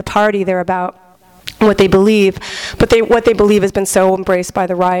not about the party. They're about what they believe, but what they believe has been so embraced by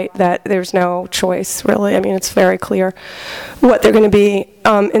the right that there's no choice, really. I mean, it's very clear what they're going to be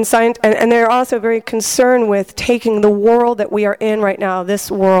in science, and they're also very concerned with taking the world that we are in right now,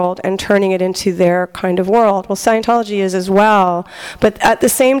 this world, and turning it into their kind of world. Well, Scientology is as well, but at the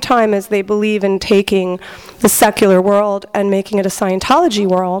same time as they believe in taking the secular world and making it a Scientology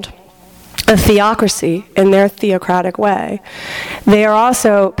world, a theocracy in their theocratic way, they are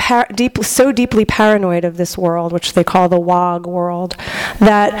also so deeply paranoid of this world, which they call the WOG world,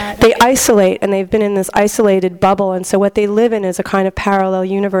 that they isolate, and they've been in this isolated bubble, and so what they live in is a kind of parallel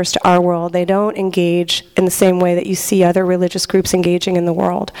universe to our world. They don't engage in the same way that you see other religious groups engaging in the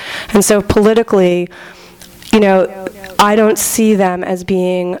world. And so politically, I don't see them as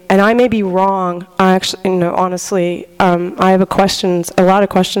being, and I may be wrong, actually, honestly, I have a lot of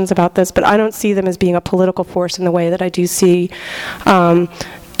questions about this, but I don't see them as being a political force in the way that I do see,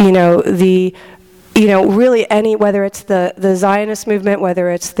 really whether it's the Zionist movement, whether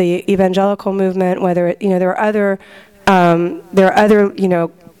it's the evangelical movement, whether there are other,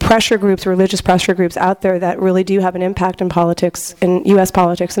 pressure groups, religious pressure groups out there that really do have an impact in politics, in U.S.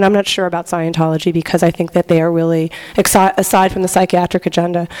 politics, and I'm not sure about Scientology because I think that they are really, aside from the psychiatric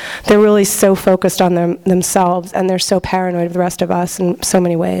agenda, they're really so focused on themselves, and they're so paranoid of the rest of us in so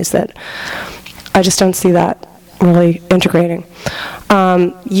many ways that I just don't see that really integrating.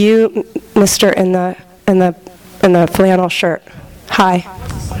 You, Mr. in the flannel shirt, hi.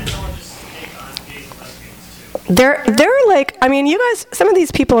 They're like, I mean, you guys, some of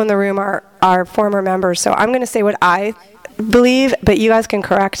these people in the room are former members, so I'm going to say what I believe, but you guys can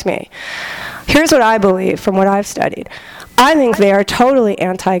correct me. Here's what I believe from what I've studied. I think they are totally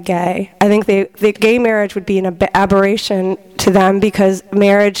anti-gay. I think the gay marriage would be an aberration to them because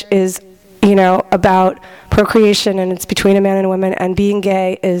marriage is, about procreation, and it's between a man and a woman, and being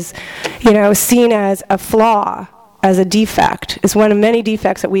gay is, seen as a flaw, as a defect. It's one of many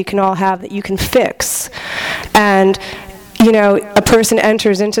defects that we can all have that you can fix. And, a person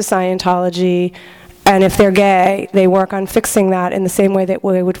enters into Scientology, and if they're gay, they work on fixing that in the same way that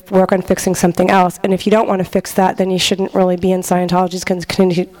we would work on fixing something else. And if you don't want to fix that, then you shouldn't really be in Scientology.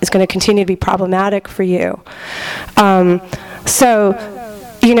 It's going to continue to be problematic for you. That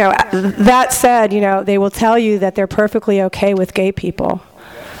said, they will tell you that they're perfectly okay with gay people.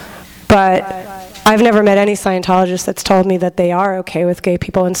 But I've never met any Scientologist that's told me that they are okay with gay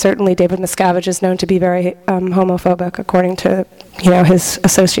people, and certainly David Miscavige is known to be very homophobic, according to his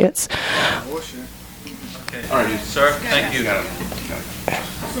associates. Okay. All right, sir. Thank you. Are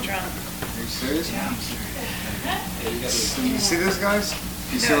you serious? Do you see this, guys? Do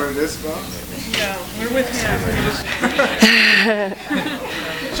you see what it is about? No, we're with him.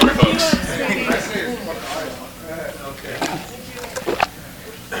 Sorry, folks.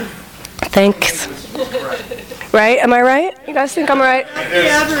 Thanks. Right? Am I right? You guys think I'm right? The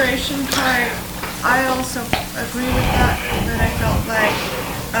aberration part, I also agree with that, but I felt like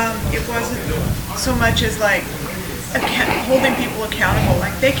it wasn't so much as like holding people accountable.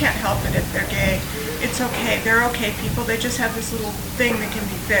 Like, they can't help it if they're gay. It's okay. They're okay people. They just have this little thing that can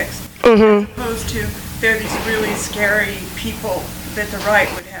be fixed. As opposed to they're these really scary people that the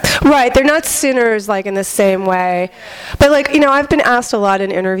right would have. Right, they're not sinners like in the same way. But I've been asked a lot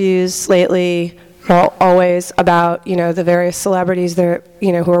in interviews lately, well, always, about, the various celebrities that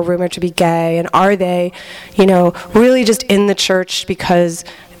who are rumored to be gay, and are they, really just in the church because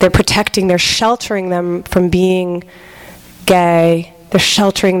they're sheltering them from being gay. They're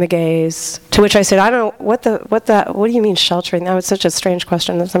sheltering the gays. To which I said, I don't know, what do you mean sheltering? That was such a strange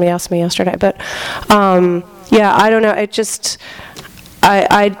question that somebody asked me yesterday. But, I don't know. It just,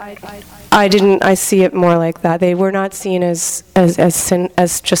 I see it more like that. They were not seen as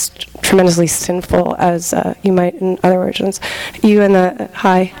just tremendously sinful as you might in other religions. You in the,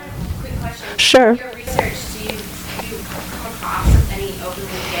 hi. Quick question. Sure. In your research, do you come across any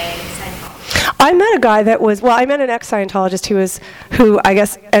openly gay Scientologists? I met a guy that was, I met an ex-Scientologist who I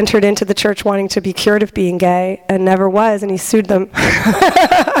guess entered into the church wanting to be cured of being gay and never was, and he sued them.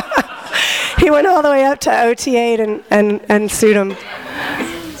 He went all the way up to OT8 and sued him.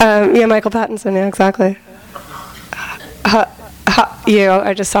 Yeah, Michael Pattinson, yeah, exactly.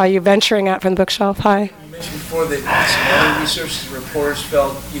 I just saw you venturing out from the bookshelf. Hi. You mentioned before that some early researchers and reporters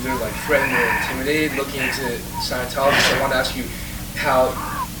felt either like threatened or intimidated looking into Scientology. So I want to ask you how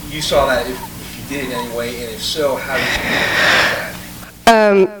you saw that, if you did anyway, and if so, how did you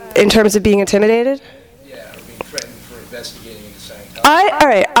handle that? In terms of being intimidated? Yeah, or being threatened for investigating into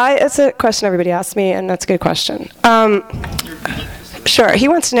Scientology. It's a question everybody asks me, and that's a good question. Sure. He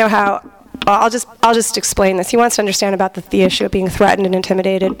wants to know how. I'll just explain this. He wants to understand about the issue of being threatened and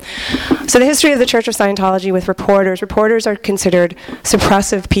intimidated. So the history of the Church of Scientology with reporters. Reporters are considered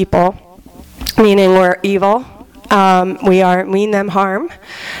suppressive people, meaning we're evil. We mean them harm,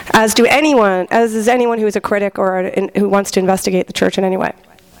 as is anyone who is a critic or who wants to investigate the church in any way.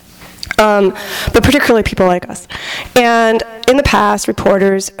 But particularly people like us. And in the past,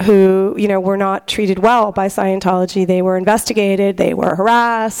 reporters who, were not treated well by Scientology, they were investigated, they were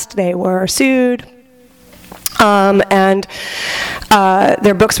harassed, they were sued, and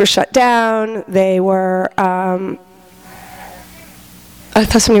their books were shut down. They were, I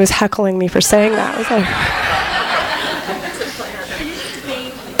thought somebody was heckling me for saying that. Was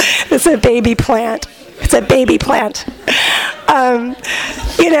It's a baby plant. It's a baby plant.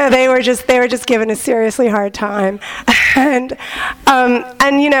 They were just given a seriously hard time, and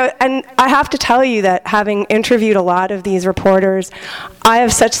I have to tell you that having interviewed a lot of these reporters, I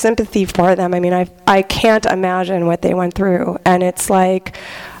have such sympathy for them. I mean, I can't imagine what they went through, and it's like,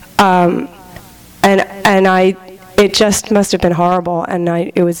 it just must have been horrible, and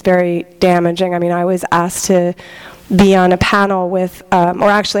it was very damaging. I mean, I was asked to be on a panel with,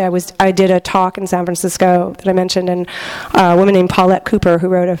 I did a talk in San Francisco that I mentioned, and a woman named Paulette Cooper, who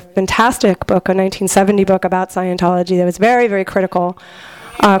wrote a fantastic book, a 1970 book about Scientology that was very, very critical,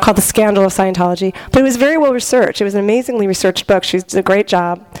 called The Scandal of Scientology. But it was very well researched. It was an amazingly researched book. She did a great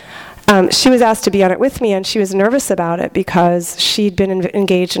job. She was asked to be on it with me, and she was nervous about it because she'd been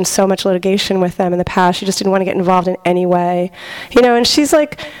engaged in so much litigation with them in the past. She just didn't want to get involved in any way. And she's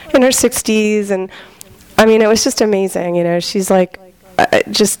like in her 60s, and I mean, it was just amazing, she's like,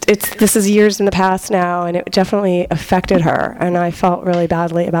 this is years in the past now, and it definitely affected her, and I felt really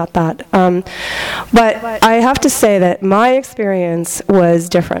badly about that. But I have to say that my experience was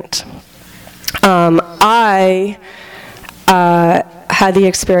different. I had the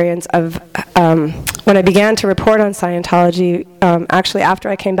experience of, when I began to report on Scientology, actually after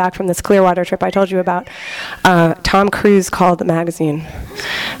I came back from this Clearwater trip I told you about, Tom Cruise called the magazine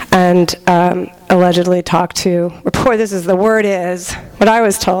and allegedly talked to, what I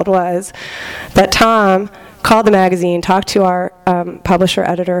was told was that Tom called the magazine, talked to our publisher,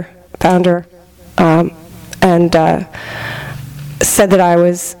 editor, founder, and said that I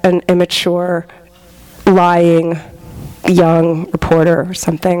was an immature, lying, young reporter or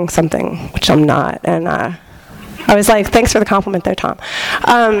something, which I'm not. And I was like, thanks for the compliment there, Tom.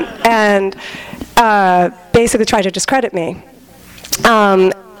 And basically tried to discredit me.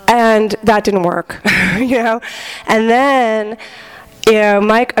 And that didn't work, And then,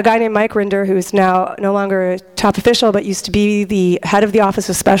 a guy named Mike Rinder, who's now no longer a top official, but used to be the head of the Office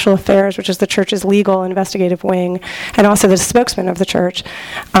of Special Affairs, which is the church's legal investigative wing, and also the spokesman of the church.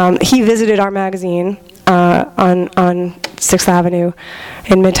 He visited our magazine on 6th Avenue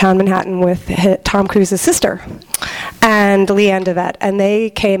in Midtown Manhattan with Tom Cruise's sister and Leanne DeVette, and they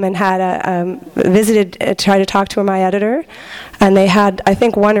came and had visited, tried to talk to my editor, and they had, I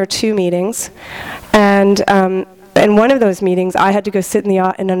think, 1 or 2 meetings, and in one of those meetings, I had to go sit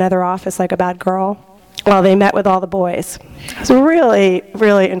in another office like a bad girl while they met with all the boys. It was really,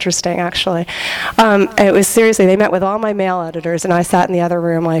 really interesting, actually. It was seriously, they met with all my male editors, and I sat in the other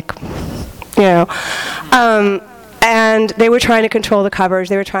room like, and they were trying to control the coverage.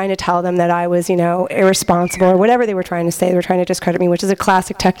 They were trying to tell them that I was, irresponsible or whatever they were trying to say. They were trying to discredit me, which is a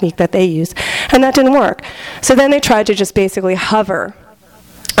classic technique that they use. And that didn't work. So then they tried to just basically hover,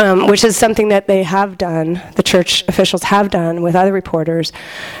 which is something that they have done, the church officials have done with other reporters,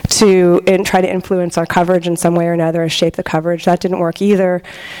 to try to influence our coverage in some way or another, shape the coverage. That didn't work either.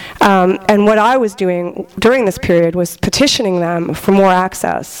 And what I was doing during this period was petitioning them for more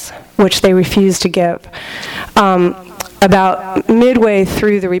access, which they refused to give. About midway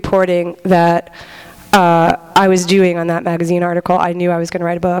through the reporting that I was doing on that magazine article, I knew I was going to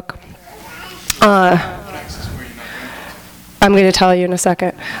write a book. I'm going to tell you in a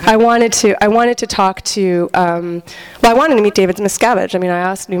second. I wanted to talk to. I wanted to meet David Miscavige. I mean, I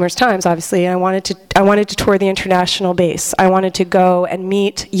asked numerous times, obviously. And I wanted to tour the international base. I wanted to go and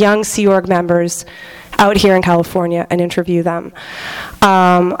meet young Sea Org members out here in California and interview them.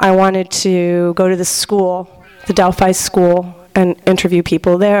 I wanted to go to the school, the Delphi school, and interview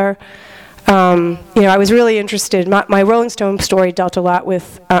people there. I was really interested. My Rolling Stone story dealt a lot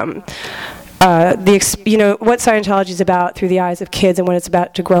with what Scientology is about through the eyes of kids and what it's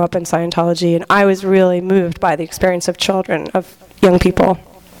about to grow up in Scientology. And I was really moved by the experience of children, of young people,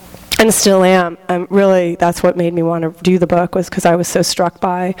 and still am. Really, that's what made me want to do the book, was because I was so struck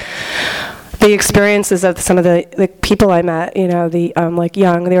by the experiences of some of the people I met. They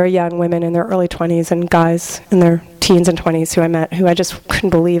were young women in their early 20s and guys in their teens and 20s who I met, who I just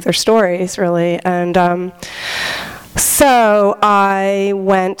couldn't believe their stories, really. And so I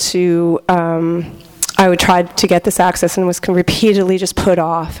went to, I would try to get this access and was repeatedly just put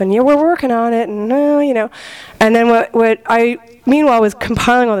off. And, we're working on it, and, And then what I, meanwhile, was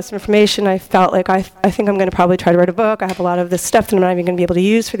compiling all this information. I felt like I think I'm going to probably try to write a book. I have a lot of this stuff that I'm not even going to be able to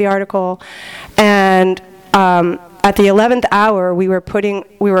use for the article. And at the 11th hour, we were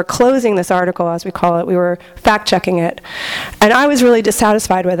closing this article, as we call it. We were fact-checking it. And I was really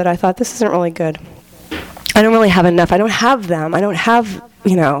dissatisfied with it. I thought, this isn't really good. I don't really have enough. I don't have them. I don't have,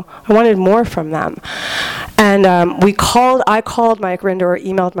 I wanted more from them. And I called Mike Rinder, or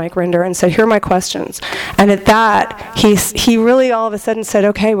emailed Mike Rinder, and said, here are my questions. And at that, he really all of a sudden said,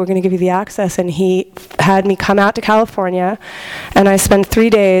 okay, we're going to give you the access. And he had me come out to California, and I spent 3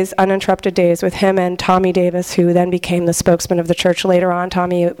 days, uninterrupted days, with him and Tommy Davis, who then became the spokesman of the church later on.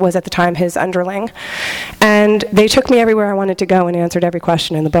 Tommy was at the time his underling. And they took me everywhere I wanted to go and answered every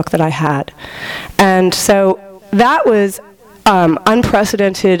question in the book that I had. And so that was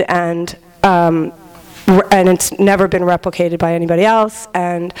unprecedented, and it's never been replicated by anybody else.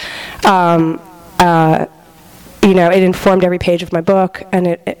 And it informed every page of my book, and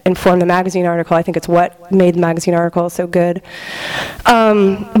it informed the magazine article. I think it's what made the magazine article so good.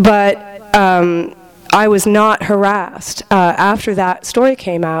 But I was not harassed. After that story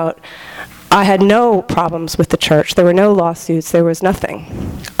came out, I had no problems with the church. There were no lawsuits. There was nothing.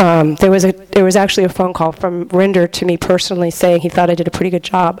 There was actually a phone call from Rinder to me personally saying he thought I did a pretty good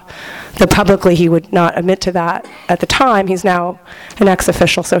job. Though publicly he would not admit to that at the time. He's now an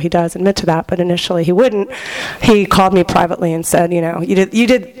ex-official, so he does admit to that. But initially he wouldn't. He called me privately and said,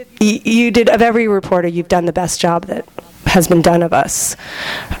 you did of every reporter, you've done the best job that has been done of us.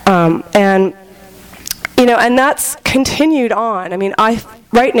 And that's continued on. I mean,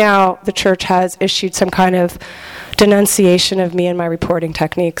 right now, the church has issued some kind of denunciation of me and my reporting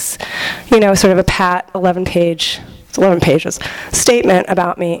techniques. Sort of a pat 11 pages statement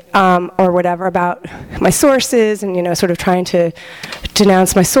about me, or whatever, about my sources, and, sort of trying to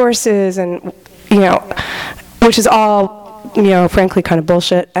denounce my sources, and, which is all, frankly, kind of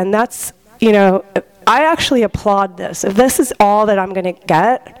bullshit. And that's, I actually applaud this. If this is all that I'm going to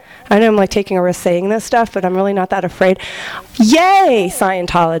get, I know I'm taking a risk saying this stuff, but I'm really not that afraid. Yay,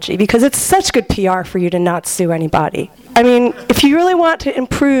 Scientology, because it's such good PR for you to not sue anybody. I mean, if you really want to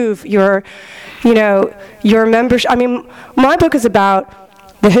improve your membership. I mean, my book is about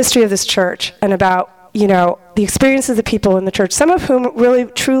the history of this church and about, the experiences of people in the church, some of whom really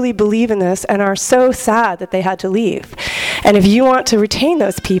truly believe in this and are so sad that they had to leave. And if you want to retain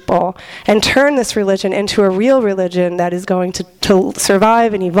those people and turn this religion into a real religion that is going to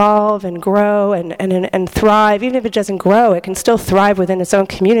survive and evolve and grow and thrive, even if it doesn't grow, it can still thrive within its own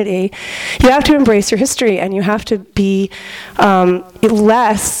community, you have to embrace your history, and you have to be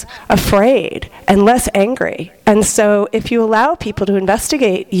less afraid and less angry. And so if you allow people to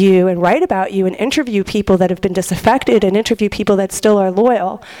investigate you and write about you and interview people that have been disaffected and interview people that still are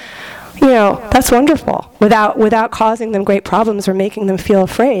loyal, that's wonderful. Without causing them great problems or making them feel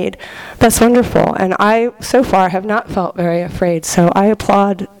afraid, that's wonderful. And I, so far, have not felt very afraid. So I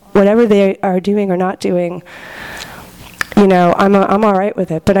applaud whatever they are doing or not doing. I'm all right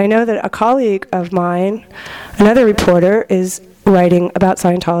with it. But I know that a colleague of mine, another reporter, is writing about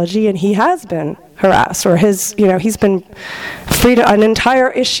Scientology, and he has been harassed, or he's been free to, an entire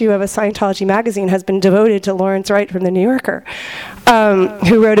issue of a Scientology magazine has been devoted to Lawrence Wright from the New Yorker,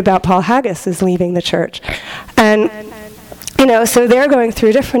 who wrote about Paul Haggis is leaving the church. And, so they're going through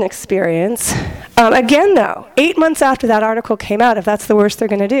a different experience. Again, though, 8 months after that article came out, if that's the worst they're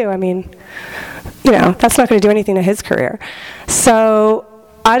going to do, I mean, that's not going to do anything to his career. So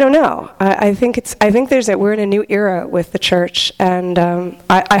I don't know. I think we're in a new era with the church, and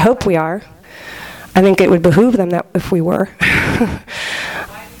I hope we are. I think it would behoove them that if we were.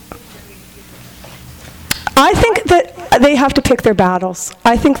 I think that they have to pick their battles.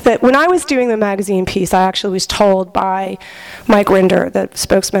 I think that when I was doing the magazine piece, I actually was told by Mike Rinder, the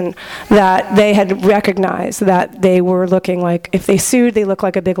spokesman, that they had recognized that they were looking like, if they sued, they look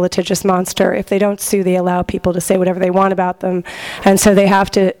like a big litigious monster. If they don't sue, they allow people to say whatever they want about them. And so they have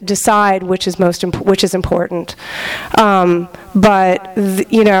to decide which is important. But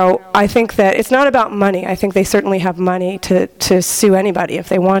I think that it's not about money. I think they certainly have money to sue anybody if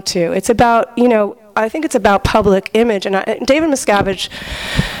they want to. It's about, I think it's about public image. And David Miscavige,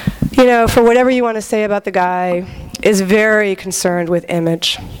 for whatever you want to say about the guy, is very concerned with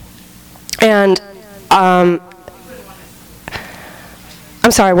image. And, I'm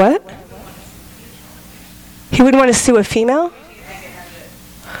sorry, what? He wouldn't want to sue a female?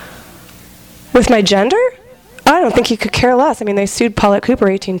 With my gender? I don't think he could care less. I mean, they sued Paulette Cooper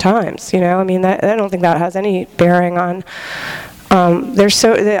 18 times, I mean, I don't think that has any bearing on...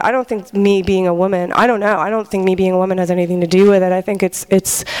 I don't think me being a woman, I don't know. I don't think me being a woman has anything to do with it. I think it's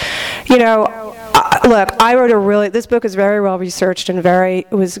look, I wrote this book is very well researched and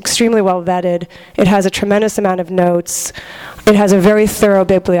it was extremely well vetted. It has a tremendous amount of notes. It has a very thorough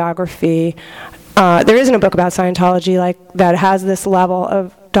bibliography. There isn't a book about Scientology that has this level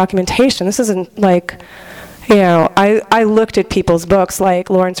of documentation. This isn't like, I looked at people's books like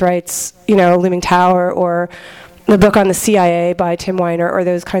Lawrence Wright's, Looming Tower, or the book on the CIA by Tim Weiner, or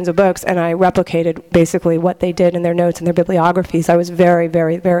those kinds of books, and I replicated basically what they did in their notes and their bibliographies. I was very,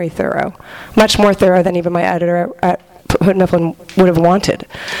 very, very thorough, much more thorough than even my editor at Houghton Mifflin would have wanted,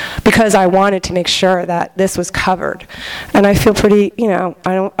 because I wanted to make sure that this was covered. And I feel pretty,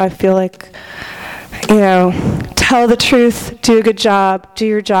 I feel like, tell the truth, do a good job, do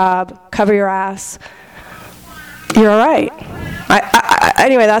your job, cover your ass. You're all right.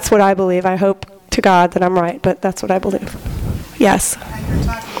 Anyway, that's what I believe. I hope to God that I'm right, but that's what I believe. Yes. And you're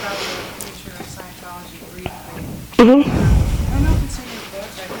talking about the future of Scientology briefly. Mm-hmm. I don't know if it's in your book, I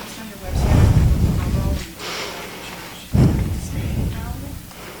think it's on your website.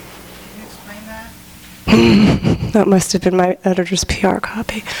 Can you explain that? That must have been my editor's PR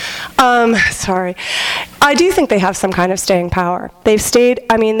copy. Sorry. I do think they have some kind of staying power. They've stayed,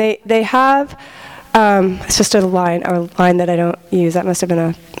 they have, it's just a line that I don't use. That must have been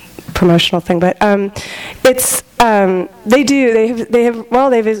a promotional thing, but they've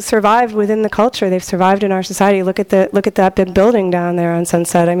survived within the culture. They've survived in our society. Look at that big building down there on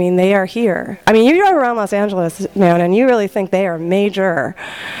Sunset. I mean, they are here. I mean, you drive around Los Angeles, man, and you really think they are major.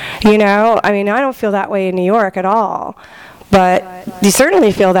 I don't feel that way in New York at all. But you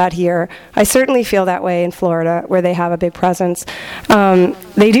certainly feel that here. I certainly feel that way in Florida, where they have a big presence.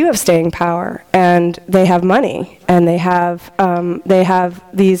 They do have staying power, and they have money, and they have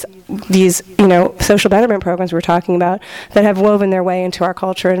these social betterment programs we're talking about that have woven their way into our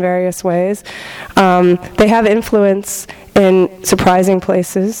culture in various ways. They have influence in surprising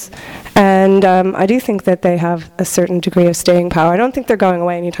places, and I do think that they have a certain degree of staying power. I don't think they're going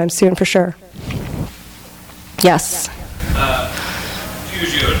away anytime soon, for sure. Yes. A few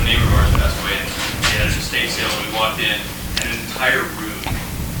years ago, a neighbor of ours passed away, and they had an estate sale, and we walked in, and an entire room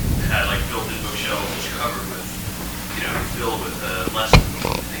had built-in bookshelves covered with, filled with lessons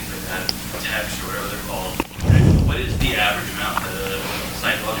and things like that, text or whatever they're called. What is the average amount that a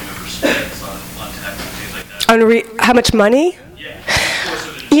Scientology member spends on text and things like that? How much money? Yeah.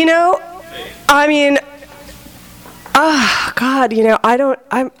 God, I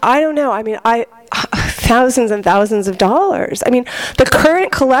don't know. Thousands and thousands of dollars. The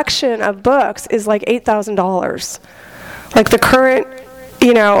current collection of books is like $8,000. The current,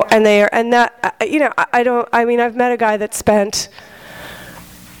 I've met a guy that spent,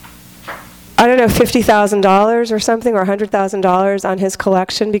 $50,000 or something, or $100,000 on his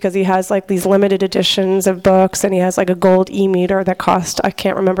collection, because he has these limited editions of books, and he has a gold e-meter that cost, I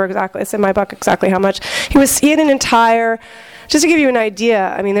can't remember exactly, it's in my book exactly how much. He had an entire, just to give you an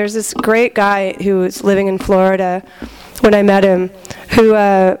idea, there's this great guy who was living in Florida when I met him, who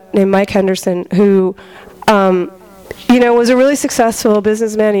named Mike Henderson, who was a really successful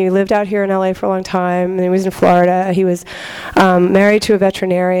businessman. He lived out here in LA for a long time, and he was in Florida. He was married to a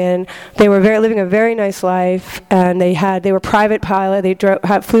veterinarian. They were living a very nice life, and they were private pilot. They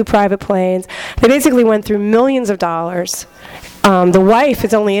flew private planes. They basically went through millions of dollars. The wife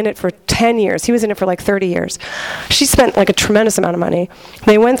is only in it for 10 years. He was in it for 30 years. She spent a tremendous amount of money.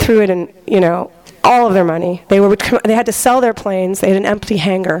 They went through it and, all of their money. They had to sell their planes. They had an empty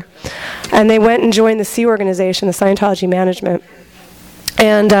hangar. And they went and joined the Sea organization, the Scientology management.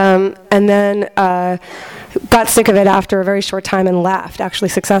 And then got sick of it after a very short time and left, actually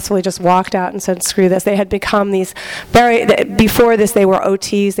successfully just walked out and said, screw this. They had become these before this they were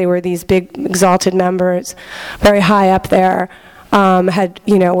OTs, they were these big exalted members, very high up there,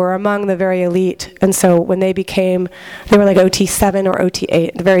 were among the very elite. And so when they were like OT 7 or OT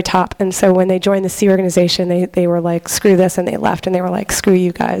 8 at the very top. And so when they joined the Sea organization, they were like, screw this, and they left, and they were like, screw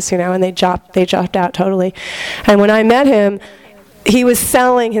you guys, and they dropped out totally. And when I met him, he was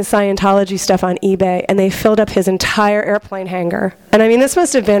selling his Scientology stuff on eBay, and they filled up his entire airplane hangar. And I mean, this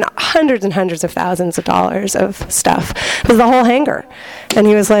must have been hundreds and hundreds of thousands of dollars of stuff. It was the whole hangar. And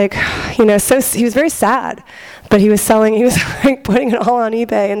he was like, he was very sad, but he was like putting it all on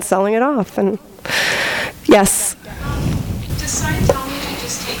eBay and selling it off. And yes. Does Scientology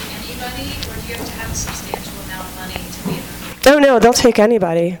just take anybody, or do you have to have a substantial amount of money to be in? Oh no, they'll take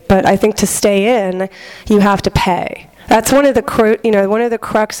anybody. But I think to stay in, you have to pay. That's one of the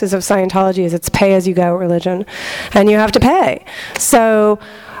cruxes of Scientology is it's pay-as-you-go religion, and you have to pay. So,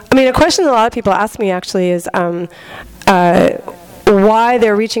 I mean, a question that a lot of people ask me actually is why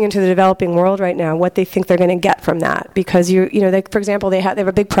they're reaching into the developing world right now, what they think they're going to get from that. Because for example, they have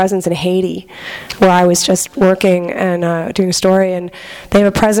a big presence in Haiti, where I was just working and doing a story, and they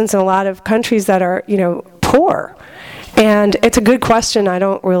have a presence in a lot of countries that are poor, and it's a good question. I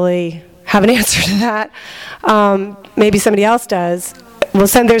don't really have an answer to that. Maybe somebody else does. Well,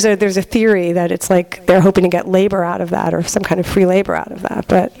 there's a theory that it's like they're hoping to get labor out of that, or some kind of free labor out of that.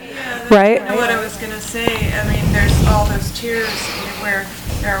 But right? You know what I was going to say. I mean, there's all those tiers where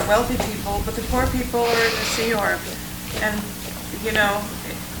there are wealthy people, but the poor people are in the Sea Org, and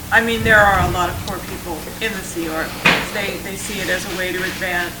I mean, there are a lot of poor people in the Sea Org. They see it as a way to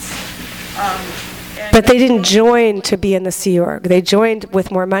advance. But they didn't join to be in the Sea Org. They joined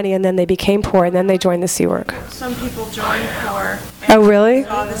with more money, and then they became poor, and then they joined the Sea Org. Some people join poor. Oh, really?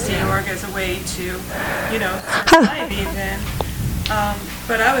 Saw the Sea Org as a way to, survive even.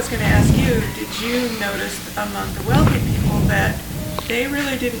 But I was going to ask you, did you notice among the wealthy people that they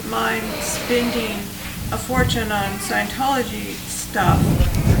really didn't mind spending a fortune on Scientology stuff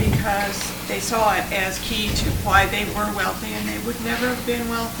because they saw it as key to why they were wealthy, and they would never have been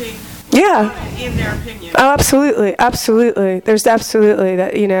wealthy? Yeah. In their opinion. Oh, absolutely. There's absolutely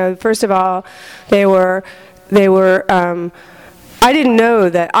that. First of all, they were. I didn't know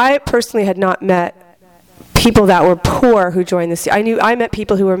that. I personally had not met people that were poor who joined this. I met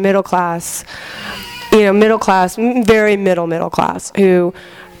people who were middle class, very middle class, who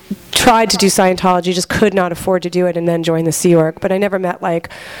tried to do Scientology, just could not afford to do it, and then joined the Sea Org. But I never met I met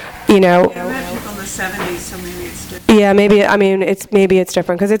people in the 70s, so maybe it's different. Yeah, maybe it's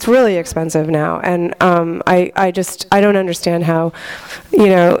different because it's really expensive now, and I don't understand how,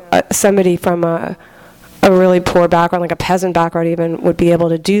 somebody from a really poor background, like a peasant background even, would be able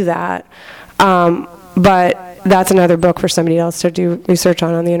to do that. But that's another book for somebody else to do research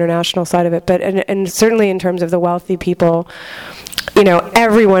on the international side of it. But and certainly in terms of the wealthy people,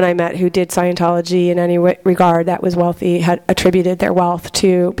 everyone I met who did Scientology in any regard that was wealthy had attributed their wealth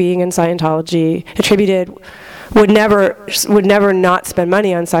to being in Scientology. Would never not spend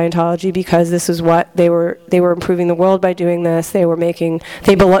money on Scientology because this is what they were improving the world by doing this. They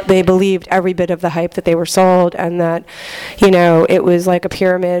believed every bit of the hype that they were sold, and that it was like a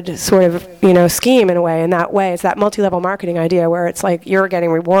pyramid sort of scheme in a way. In that way, it's that multi-level marketing idea where it's like you're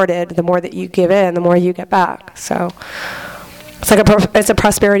getting rewarded the more that you give in, the more you get back. So it's like it's a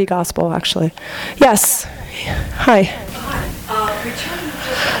prosperity gospel, actually. Yes. Hi. Hi. Returning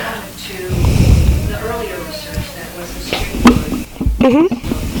just a moment to the earlier research that was the street. Mm-hmm.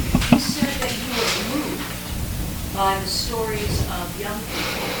 You said that you were moved by the stories of young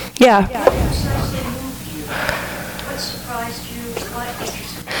people. Yeah. What precisely moved you? What surprised you? What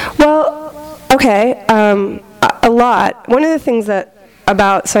interested you? Well, okay, a lot. One of the things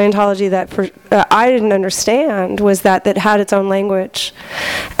about Scientology that I didn't understand was that it had its own language.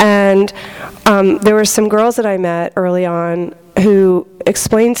 And there were some girls that I met early on who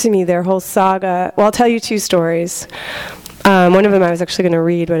explained to me their whole saga. Well, I'll tell you two stories. One of them I was actually going to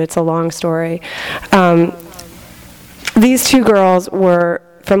read, but it's a long story. These two girls were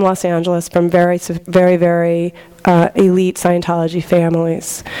from Los Angeles, from very, very, very elite Scientology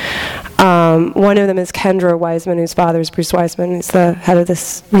families. One of them is Kendra Wiseman, whose father is Bruce Wiseman. He's the head of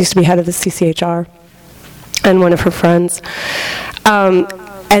used to be head of the CCHR, and one of her friends. And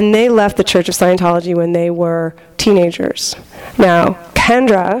they left the Church of Scientology when they were teenagers. Now,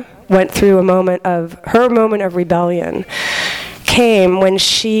 Kendra went through her moment of rebellion came when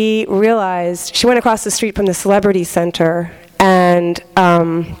she realized, she went across the street from the Celebrity Center, and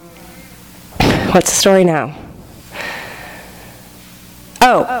what's the story now?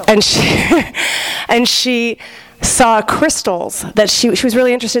 Oh, and and she saw crystals that she was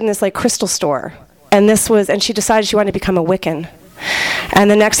really interested in this like crystal store. And she decided she wanted to become a Wiccan.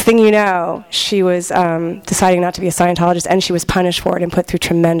 And the next thing you know, she was deciding not to be a Scientologist, and she was punished for it and put through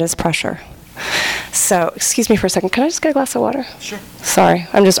tremendous pressure. So, excuse me for a second. Can I just get a glass of water? Sure. Sorry,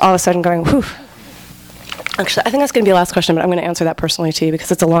 I'm just all of a sudden going, whew. Actually, I think that's going to be the last question, but I'm going to answer that personally to you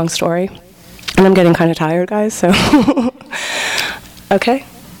because it's a long story. And I'm getting kind of tired, guys, so. Okay?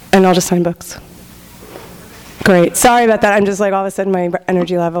 And I'll just sign books. Great. Sorry about that. I'm just like, all of a sudden my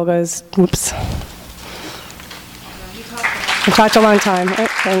energy level goes, whoops. I've talked a long time. Oh,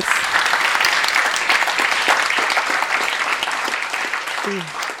 thanks.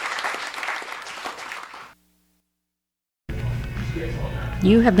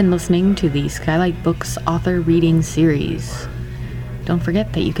 You have been listening to the Skylight Books author reading series. Don't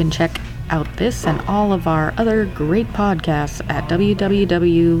forget that you can check out this and all of our other great podcasts at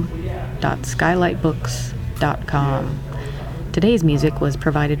www.skylightbooks.com. Today's music was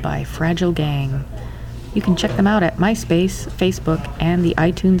provided by Fragile Gang. You can check them out at MySpace, Facebook, and the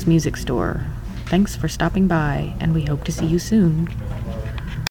iTunes Music Store. Thanks for stopping by, and we hope to see you soon.